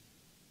result.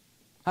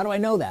 How do I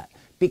know that?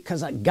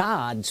 Because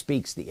God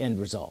speaks the end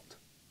result.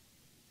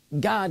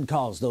 God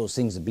calls those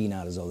things that be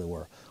not as though they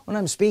were. When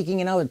I'm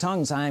speaking in other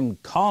tongues, I'm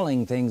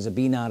calling things that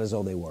be not as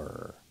though they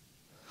were.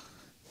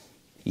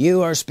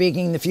 You are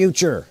speaking the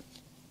future.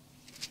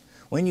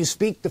 When you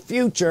speak the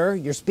future,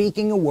 you're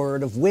speaking a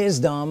word of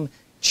wisdom.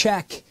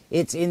 Check,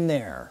 it's in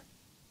there.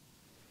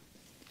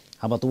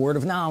 How about the word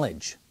of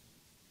knowledge?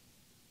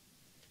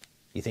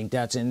 You think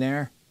that's in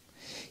there?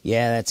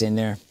 Yeah, that's in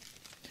there.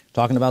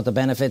 Talking about the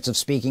benefits of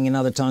speaking in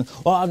other tongues.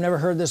 Oh, I've never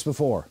heard this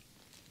before.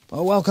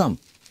 Well, welcome.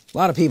 A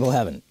lot of people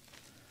haven't.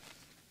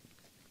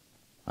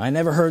 I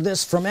never heard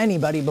this from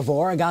anybody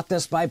before. I got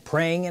this by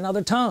praying in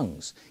other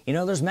tongues. You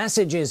know, there's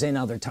messages in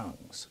other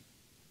tongues.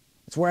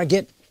 It's where I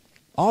get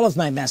all of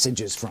my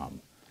messages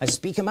from. I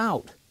speak them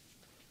out.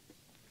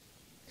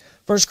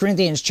 1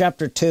 Corinthians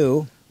chapter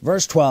 2,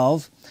 verse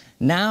 12.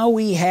 Now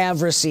we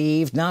have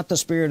received not the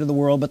spirit of the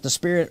world, but the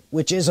Spirit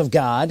which is of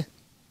God.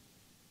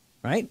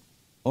 Right?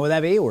 What would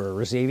that be? We're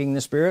receiving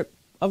the Spirit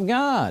of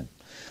God.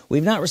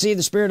 We've not received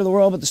the spirit of the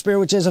world, but the Spirit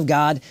which is of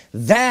God,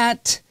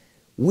 that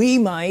we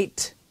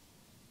might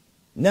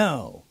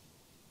know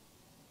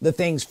the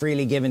things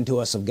freely given to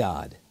us of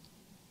God.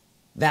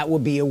 That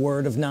would be a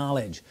word of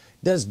knowledge.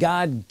 Does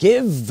God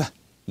give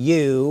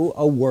you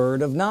a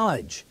word of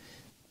knowledge?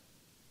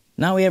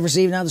 Now we have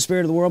received not the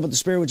spirit of the world, but the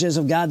Spirit which is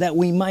of God, that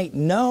we might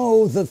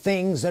know the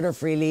things that are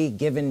freely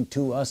given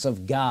to us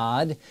of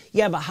God.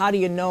 Yeah, but how do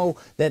you know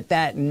that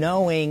that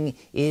knowing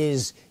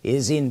is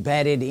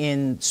embedded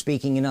in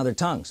speaking in other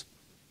tongues?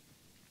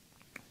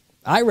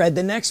 I read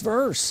the next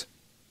verse.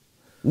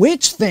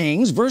 Which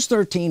things, verse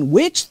 13,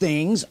 which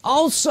things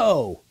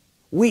also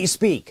we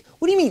speak.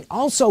 What do you mean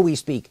also we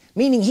speak?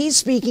 Meaning he's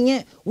speaking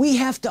it, we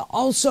have to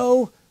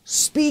also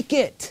speak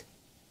it.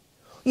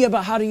 Yeah,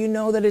 but how do you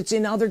know that it's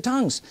in other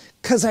tongues?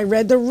 Because I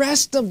read the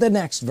rest of the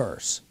next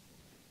verse.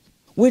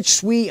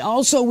 Which we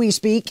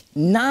speak,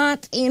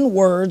 not in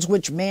words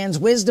which man's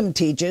wisdom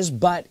teaches,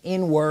 but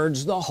in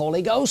words the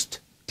Holy Ghost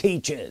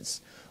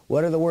teaches.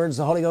 What are the words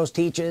the Holy Ghost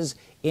teaches?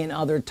 In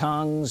other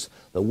tongues.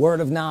 The word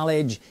of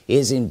knowledge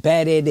is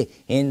embedded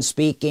in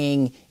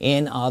speaking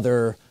in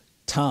other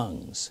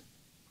tongues.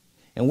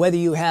 And whether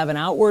you have an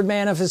outward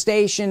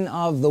manifestation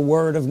of the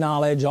word of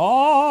knowledge,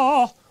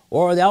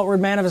 or the outward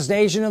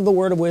manifestation of the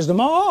word of wisdom,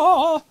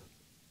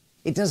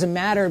 it doesn't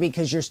matter,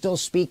 because you're still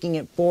speaking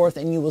it forth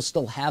and you will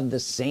still have the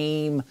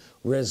same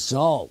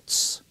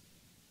results.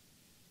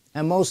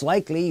 And most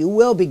likely you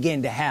will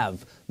begin to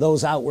have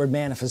those outward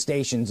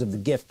manifestations of the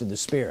gift of the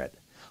Spirit,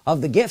 of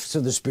the gifts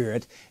of the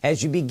Spirit,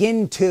 as you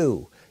begin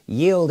to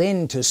yield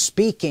into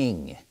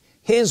speaking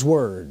his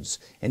words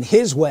and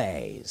his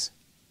ways.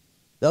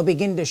 They'll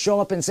begin to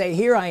show up and say,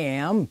 here I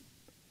am.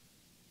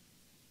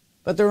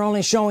 But they're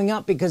only showing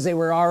up because they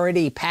were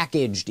already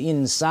packaged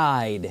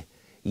inside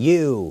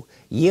you,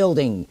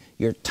 yielding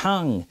your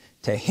tongue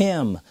to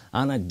him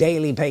on a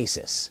daily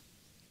basis.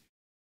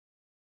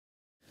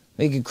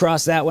 We could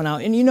cross that one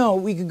out. And you know,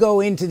 we could go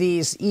into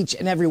these, each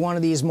and every one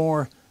of these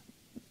more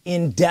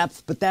in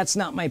depth, but that's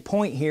not my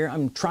point here.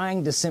 I'm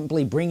trying to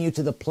simply bring you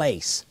to the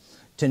place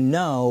to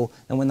know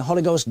that when the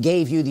Holy Ghost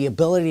gave you the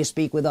ability to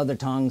speak with other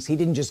tongues, he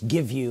didn't just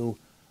give you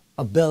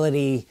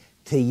ability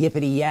to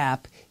yippity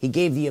yap. He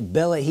gave the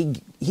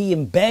ability, he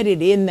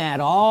embedded in that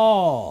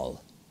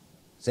all,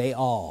 say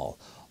all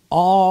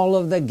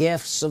of the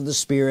gifts of the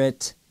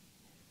Spirit.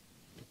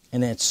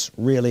 And it's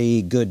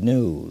really good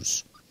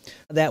news,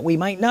 that we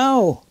might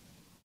know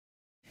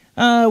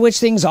which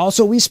things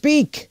also we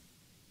speak.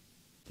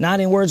 Not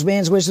in words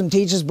man's wisdom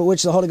teaches, but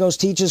which the Holy Ghost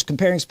teaches,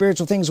 comparing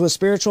spiritual things with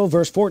spiritual.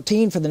 Verse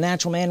 14, for the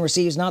natural man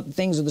receives not the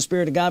things of the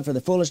Spirit of God, for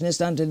the foolishness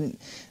unto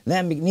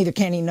them, neither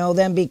can he know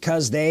them,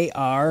 because they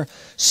are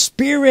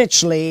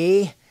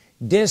spiritually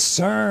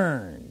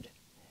discerned.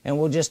 And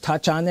we'll just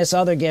touch on this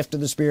other gift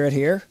of the Spirit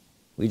here.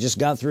 We just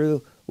got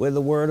through with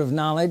the word of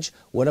knowledge.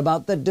 What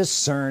about the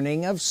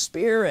discerning of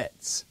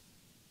spirits?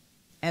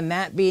 And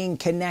that being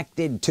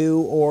connected to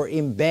or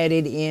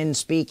embedded in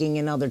speaking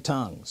in other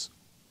tongues.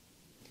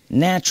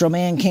 Natural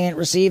man can't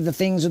receive the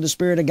things of the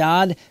Spirit of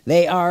God.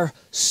 They are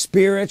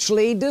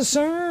spiritually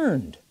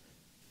discerned.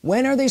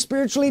 When are they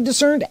spiritually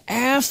discerned?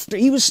 After.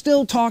 He was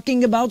still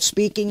talking about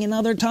speaking in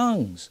other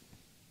tongues.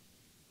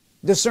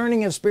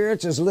 Discerning of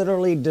spirits is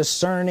literally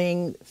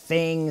discerning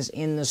things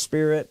in the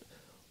spirit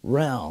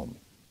realm.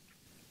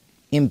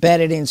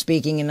 Embedded in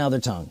speaking in other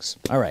tongues.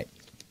 All right.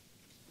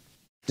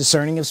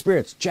 Discerning of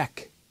spirits,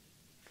 check.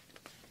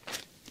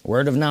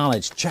 Word of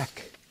knowledge,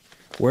 check.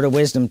 Word of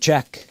wisdom,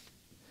 check.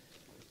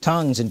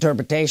 Tongues,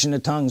 interpretation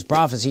of tongues,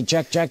 prophecy,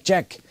 check, check,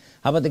 check.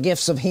 How about the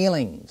gifts of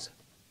healings?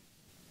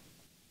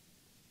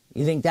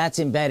 You think that's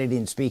embedded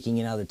in speaking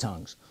in other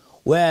tongues?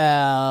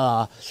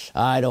 Well,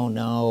 I don't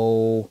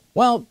know.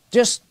 Well,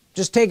 just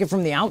take it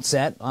from the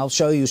outset. I'll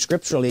show you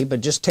scripturally, but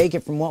just take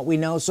it from what we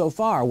know so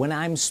far. When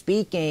I'm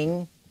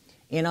speaking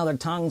in other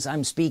tongues,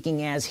 I'm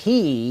speaking as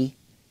He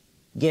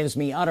gives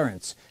me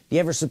utterance. Do you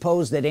ever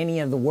suppose that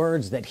any of the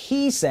words that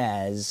He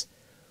says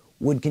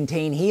would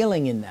contain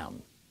healing in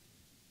them?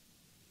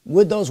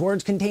 Would those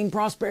words contain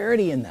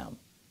prosperity in them?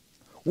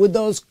 Would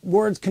those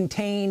words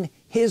contain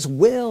His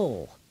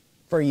will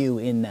for you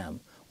in them?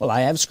 Well,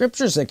 I have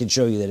scriptures that could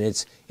show you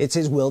that it's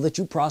His will that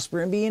you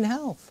prosper and be in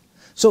health.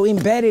 So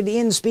embedded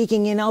in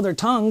speaking in other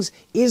tongues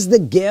is the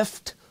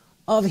gift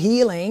of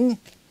healing.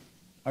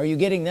 Are you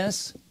getting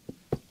this?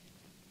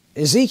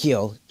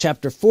 Ezekiel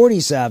chapter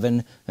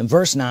 47 and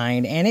verse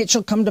 9, and it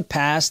shall come to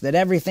pass that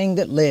everything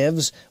that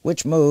lives,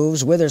 which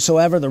moves,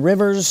 whithersoever the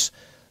rivers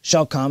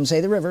shall come,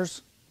 say the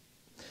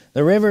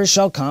rivers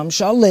shall come,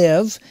 shall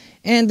live,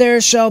 and there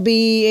shall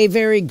be a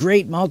very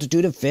great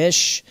multitude of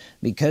fish,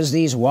 because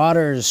these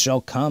waters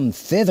shall come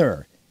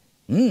thither.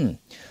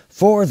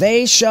 For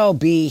they shall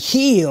be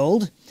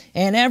healed,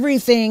 and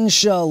everything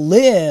shall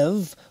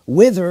live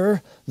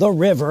whither the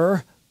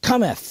river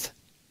cometh.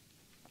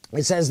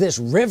 It says this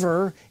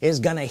river is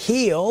going to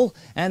heal,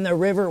 and the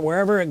river,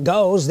 wherever it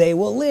goes, they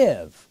will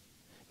live.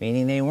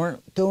 Meaning they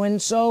weren't doing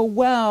so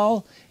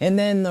well, and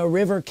then the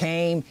river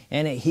came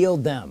and it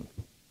healed them.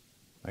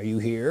 Are you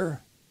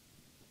here?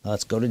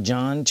 Let's go to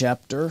John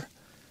chapter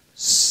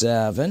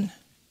 7.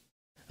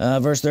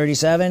 Verse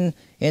 37,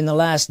 in the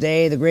last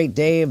day, the great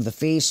day of the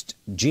feast,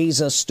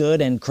 Jesus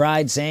stood and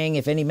cried, saying,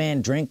 if any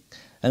man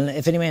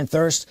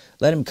thirst,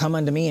 let him come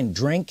unto me and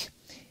drink.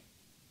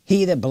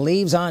 He that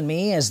believes on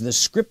me, as the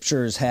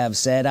scriptures have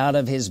said, out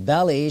of his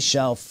belly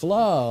shall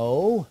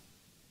flow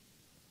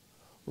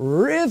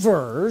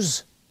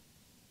rivers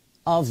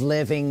of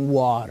living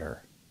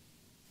water.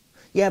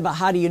 Yeah, but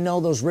how do you know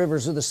those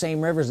rivers are the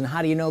same rivers? And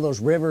how do you know those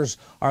rivers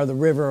are the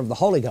river of the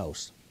Holy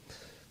Ghost?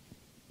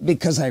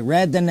 Because I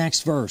read the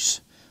next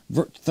verse,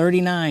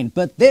 39.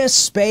 But this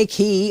spake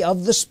he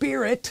of the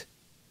Spirit,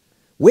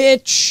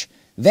 which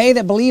they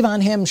that believe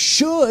on him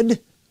should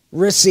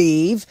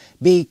receive,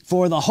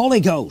 for the Holy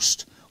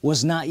Ghost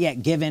was not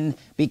yet given,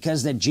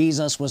 because that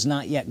Jesus was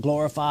not yet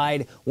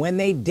glorified. When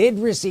they did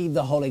receive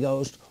the Holy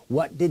Ghost,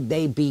 what did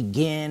they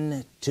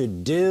begin to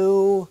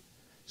do?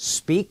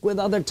 Speak with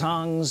other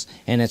tongues,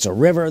 and it's a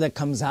river that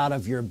comes out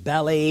of your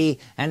belly,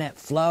 and it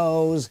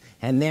flows,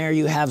 and there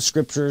you have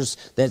scriptures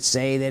that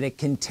say that it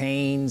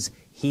contains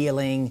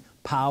healing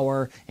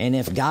power. And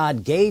if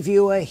God gave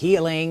you a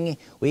healing,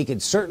 we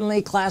could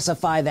certainly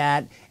classify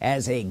that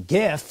as a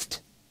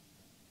gift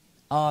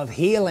of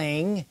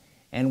healing.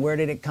 And where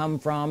did it come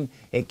from?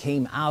 It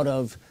came out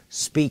of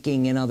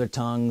speaking in other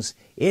tongues.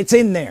 It's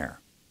in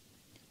there.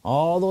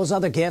 All those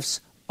other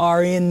gifts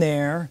are in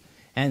there.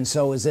 And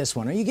so is this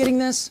one. Are you getting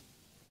this?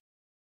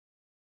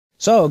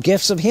 So,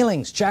 gifts of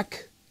healings,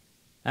 check.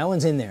 That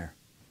one's in there.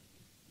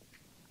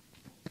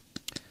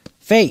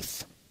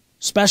 Faith.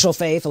 Special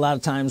faith. A lot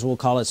of times we'll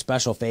call it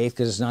special faith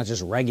because it's not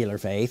just regular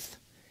faith.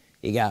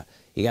 You got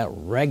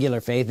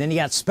regular faith. Then you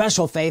got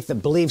special faith that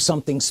believes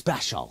something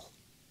special.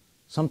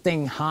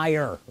 Something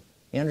higher.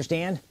 You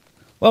understand?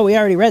 Well, we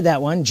already read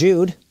that one.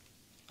 Jude.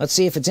 Let's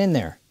see if it's in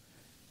there.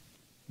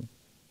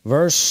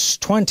 Verse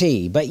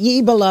 20, but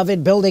ye,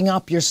 beloved, building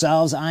up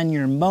yourselves on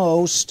your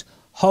most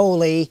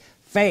holy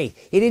faith.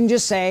 He didn't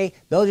just say,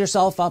 build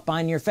yourself up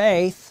on your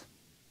faith.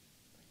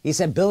 He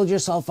said, build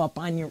yourself up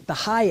on the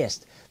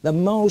highest, the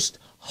most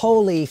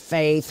holy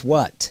faith.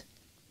 What?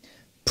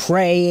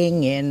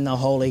 Praying in the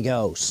Holy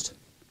Ghost.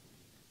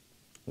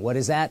 What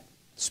is that?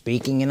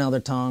 Speaking in other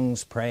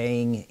tongues,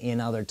 praying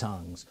in other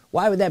tongues.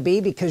 Why would that be?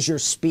 Because you're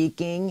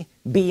speaking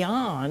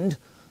beyond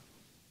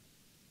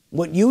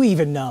what you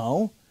even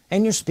know.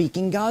 And you're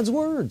speaking God's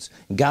words.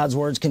 God's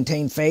words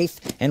contain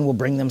faith and will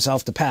bring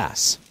themselves to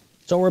pass.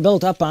 So we're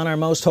built up on our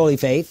most holy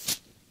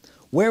faith.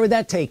 Where would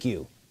that take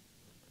you?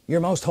 your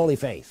most holy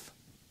faith.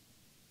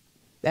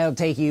 That'll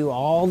take you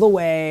all the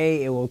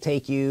way. It will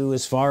take you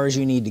as far as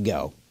you need to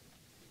go.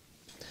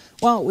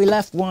 Well, we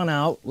left one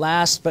out,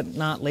 last but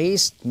not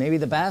least, maybe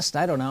the best,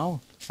 I don't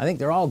know. I think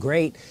they're all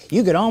great.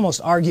 You could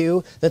almost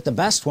argue that the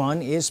best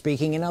one is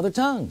speaking in other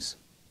tongues.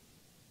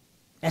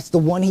 That's the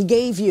one he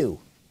gave you.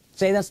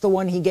 Say, that's the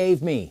one he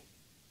gave me.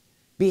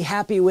 Be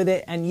happy with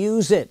it and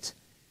use it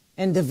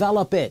and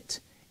develop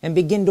it and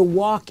begin to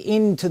walk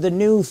into the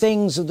new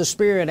things of the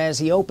Spirit as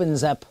he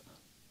opens up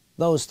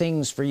those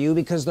things for you,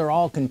 because they're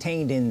all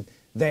contained in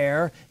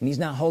there and he's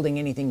not holding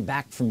anything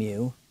back from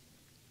you.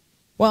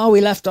 Well, we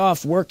left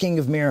off working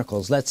of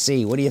miracles. Let's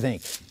see, what do you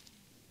think?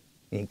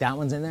 You think that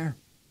one's in there?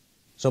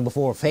 So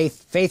before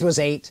faith was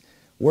 8,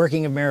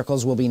 working of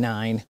miracles will be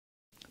 9.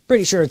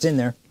 Pretty sure it's in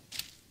there.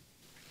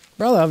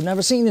 Brother, I've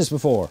never seen this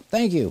before.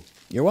 Thank you.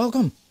 You're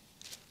welcome.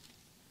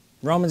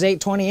 Romans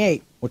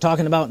 8:28. We're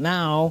talking about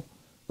now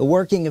the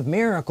working of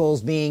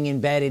miracles being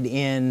embedded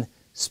in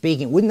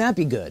speaking. Wouldn't that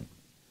be good?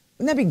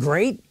 Wouldn't that be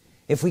great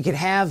if we could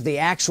have the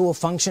actual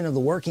function of the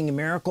working of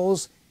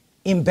miracles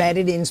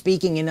embedded in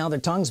speaking in other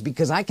tongues?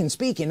 Because I can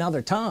speak in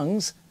other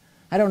tongues.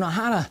 I don't know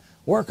how to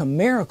work a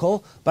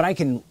miracle, but I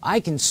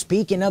can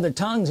speak in other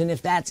tongues, and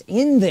if that's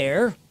in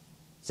there,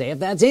 say if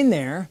that's in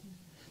there,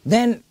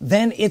 then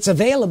it's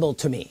available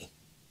to me.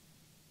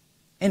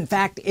 In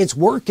fact, it's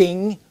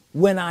working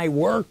when I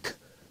work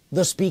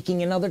the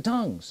speaking in other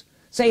tongues.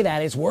 Say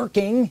that, it's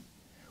working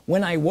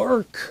when I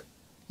work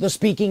the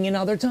speaking in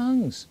other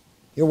tongues.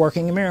 You're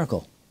working a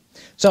miracle.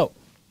 So,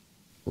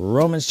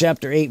 Romans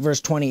chapter 8,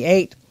 verse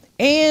 28,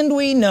 and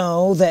we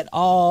know that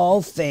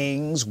all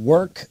things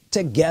work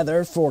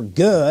together for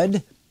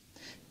good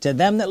to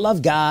them that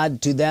love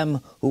God, to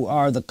them who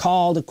are the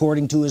called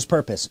according to his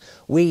purpose.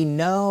 We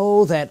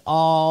know that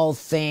all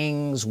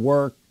things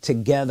work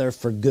together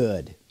for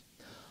good.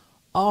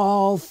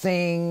 All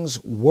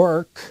things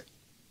work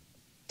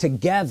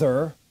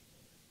together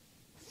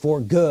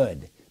for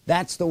good.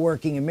 That's the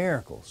working of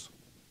miracles.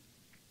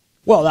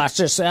 Well,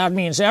 that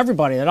means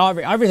everybody, that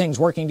everything's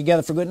working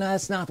together for good. No,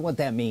 that's not what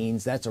that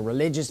means. That's a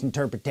religious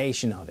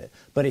interpretation of it.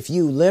 But if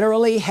you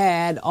literally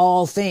had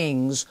all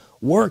things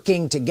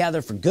working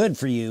together for good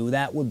for you,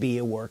 that would be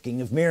a working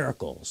of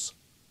miracles.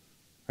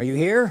 Are you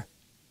here?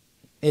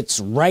 It's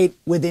right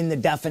within the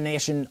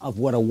definition of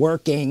what a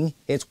working,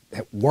 it's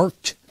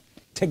worked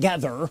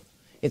together.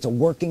 It's a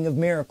working of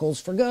miracles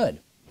for good.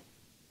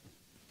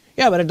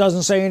 Yeah, but it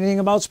doesn't say anything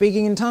about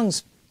speaking in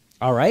tongues.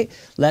 All right,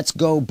 let's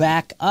go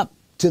back up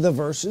to the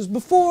verses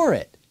before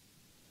it.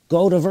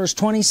 Go to verse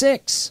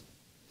 26,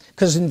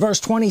 because in verse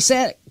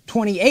 28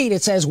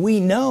 it says, we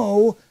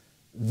know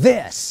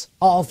this,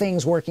 all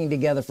things working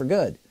together for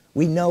good.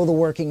 We know the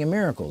working of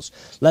miracles.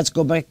 Let's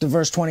go back to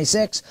verse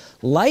 26.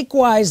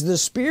 Likewise the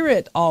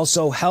Spirit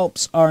also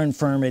helps our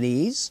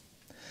infirmities,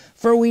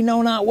 for we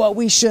know not what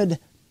we should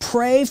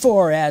pray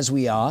for as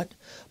we ought,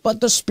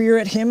 but the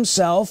Spirit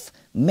himself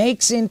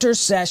makes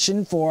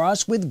intercession for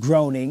us with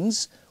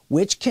groanings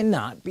which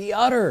cannot be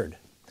uttered.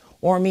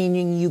 Or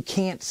meaning you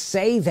can't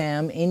say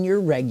them in your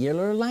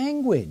regular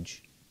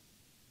language.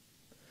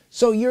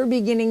 So you're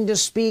beginning to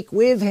speak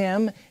with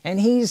him, and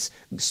he's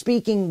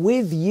speaking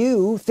with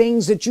you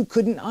things that you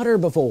couldn't utter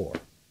before.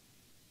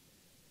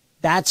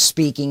 That's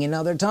speaking in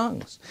other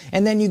tongues.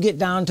 And then you get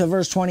down to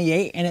verse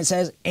 28 and it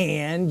says,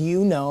 and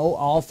you know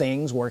all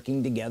things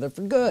working together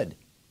for good.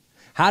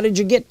 How did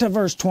you get to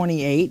verse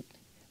 28?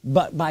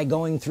 But by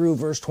going through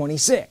verse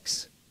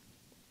 26.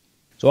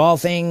 So all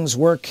things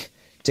work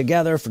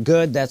together for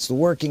good. That's the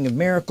working of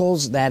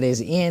miracles. That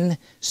is in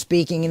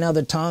speaking in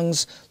other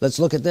tongues. Let's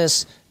look at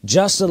this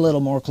just a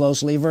little more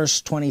closely.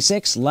 Verse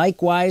 26,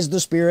 likewise the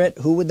Spirit,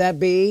 who would that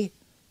be?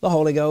 The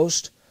Holy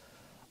Ghost,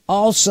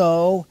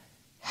 also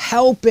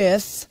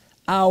helpeth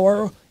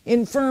our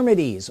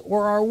infirmities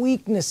or our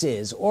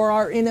weaknesses or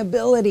our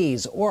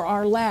inabilities or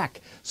our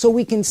lack. So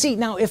we can see,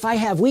 now if I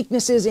have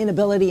weaknesses,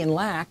 inability, and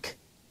lack,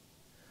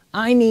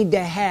 I need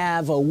to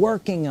have a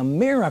working of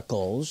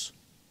miracles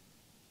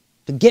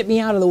to get me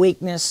out of the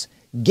weakness,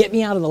 get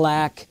me out of the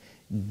lack,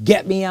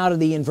 get me out of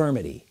the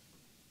infirmity.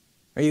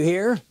 Are you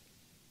here?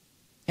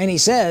 And he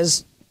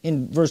says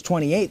in verse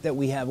 28 that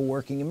we have a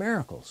working of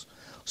miracles.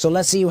 So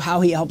let's see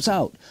how he helps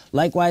out.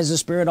 Likewise, the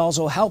Spirit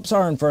also helps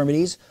our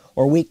infirmities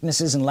or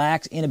weaknesses and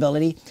lacks,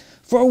 inability,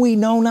 for we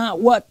know not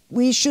what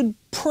we should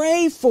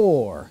pray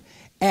for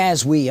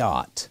as we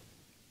ought.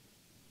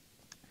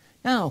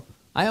 Now,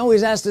 I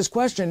always ask this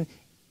question,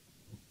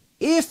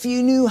 if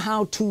you knew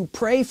how to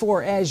pray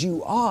for as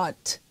you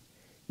ought,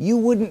 you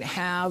wouldn't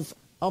have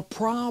a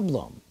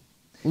problem.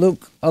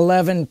 Luke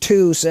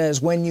 11:2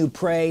 says, when you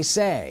pray,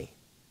 say.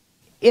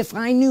 If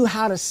I knew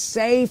how to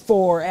say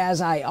for as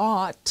I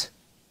ought,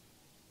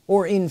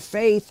 or in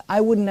faith,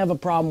 I wouldn't have a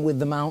problem with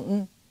the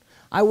mountain.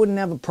 I wouldn't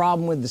have a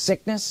problem with the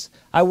sickness.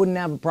 I wouldn't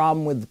have a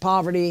problem with the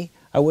poverty.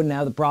 I wouldn't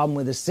have the problem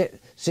with the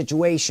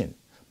situation.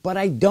 But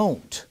I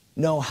don't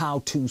know how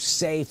to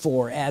say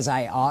for as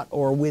I ought,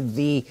 or with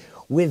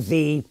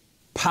the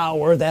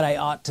power that I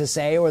ought to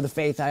say, or the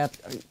faith I ought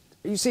to.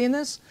 Are you seeing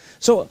this?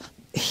 So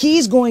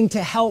He's going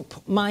to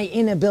help my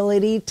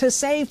inability to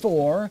say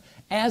for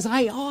as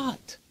I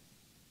ought.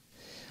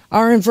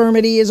 Our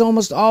infirmity is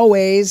almost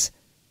always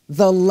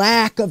the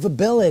lack of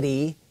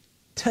ability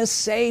to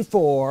say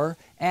for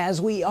as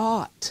we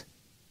ought.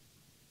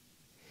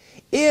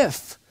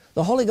 If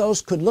the Holy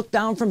Ghost could look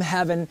down from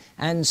heaven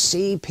and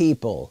see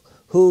people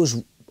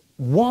whose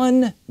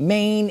one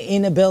main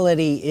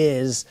inability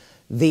is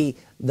the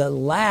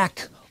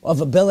lack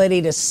of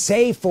ability to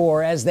say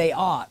for as they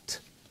ought,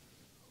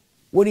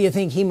 what do you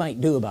think he might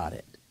do about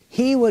it?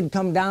 He would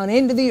come down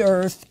into the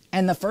earth,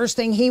 and the first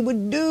thing he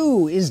would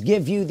do is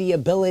give you the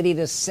ability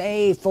to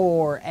say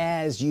for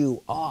as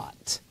you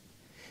ought.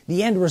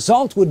 The end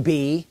result would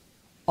be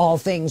all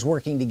things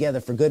working together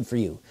for good for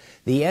you.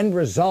 The end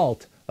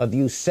result of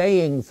you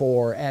saying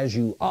for as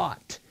you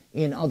ought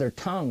in other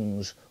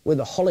tongues with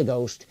the Holy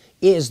Ghost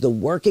is the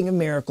working of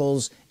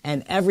miracles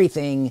and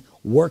everything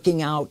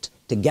working out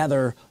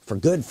together for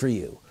good for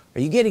you.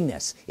 Are you getting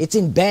this? It's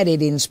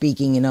embedded in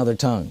speaking in other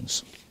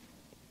tongues.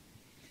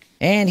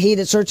 And he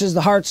that searches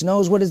the hearts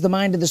knows what is the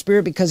mind of the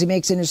Spirit, because he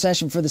makes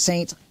intercession for the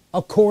saints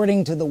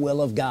according to the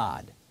will of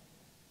God.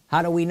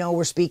 How do we know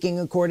we're speaking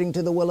according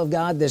to the will of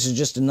God? This is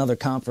just another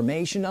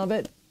confirmation of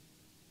it.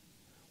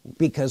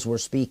 Because we're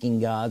speaking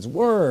God's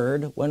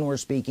word when we're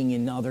speaking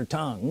in other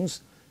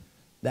tongues.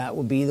 That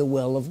would be the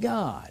will of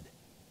God.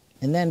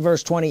 And then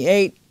verse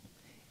 28,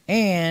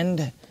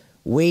 and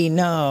we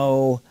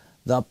know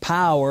the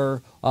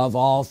power of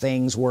all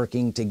things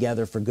working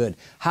together for good.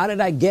 How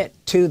did I get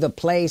to the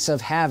place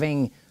of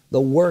having the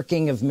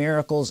working of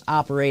miracles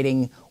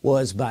operating?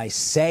 Was by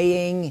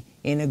saying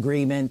in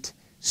agreement,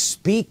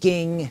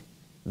 speaking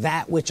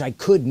that which I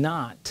could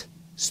not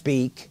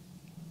speak,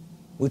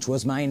 which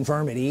was my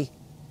infirmity.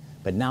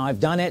 But now I've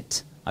done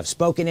it, I've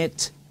spoken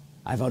it,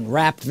 I've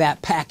unwrapped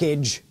that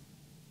package.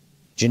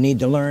 You need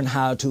to learn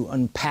how to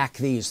unpack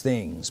these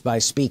things by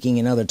speaking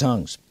in other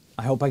tongues.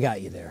 I hope I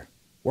got you there.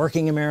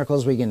 Working in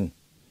miracles, we can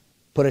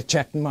put a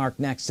check mark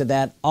next to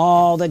that.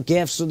 All the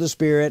gifts of the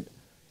Spirit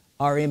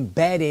are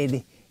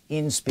embedded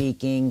in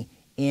speaking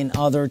in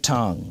other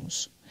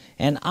tongues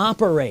and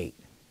operate.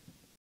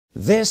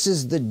 This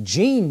is the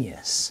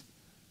genius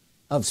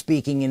of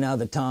speaking in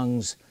other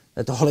tongues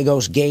that the Holy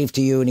Ghost gave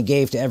to you, and he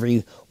gave to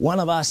every one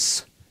of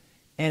us,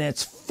 and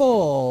it's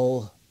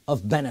full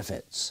of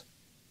benefits.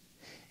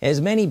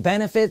 As many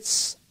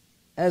benefits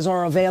as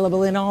are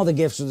available in all the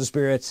gifts of the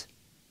Spirit,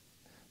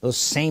 those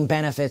same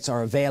benefits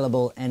are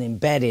available and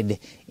embedded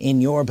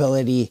in your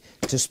ability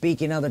to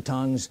speak in other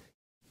tongues.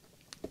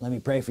 Let me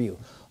pray for you.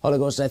 Holy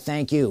Ghost, I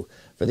thank you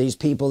for these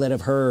people that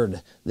have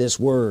heard this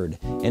word,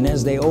 and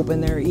as they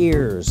open their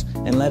ears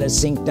and let it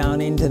sink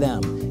down into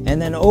them,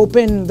 and then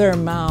open their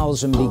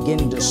mouths and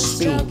begin to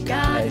speak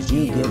as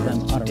you give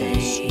them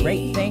utterance,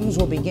 great things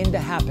will begin to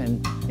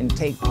happen and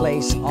take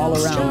place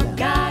all around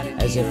them,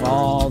 as if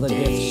all the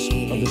gifts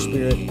of the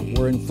Spirit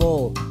were in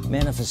full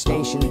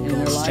manifestation in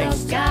their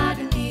life.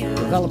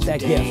 Develop that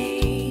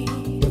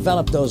gift.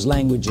 Develop those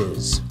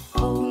languages,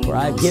 for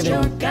I've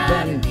given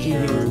them to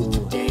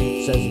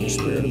you, says the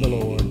Spirit of the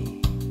Lord.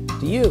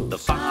 To you,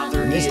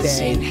 in this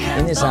day,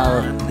 in this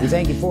hour, we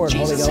thank you for it,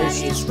 Holy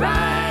Ghost.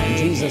 In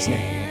Jesus'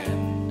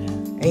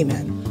 name,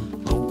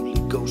 amen. Holy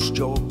Ghost,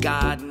 your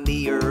God in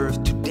the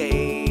earth today.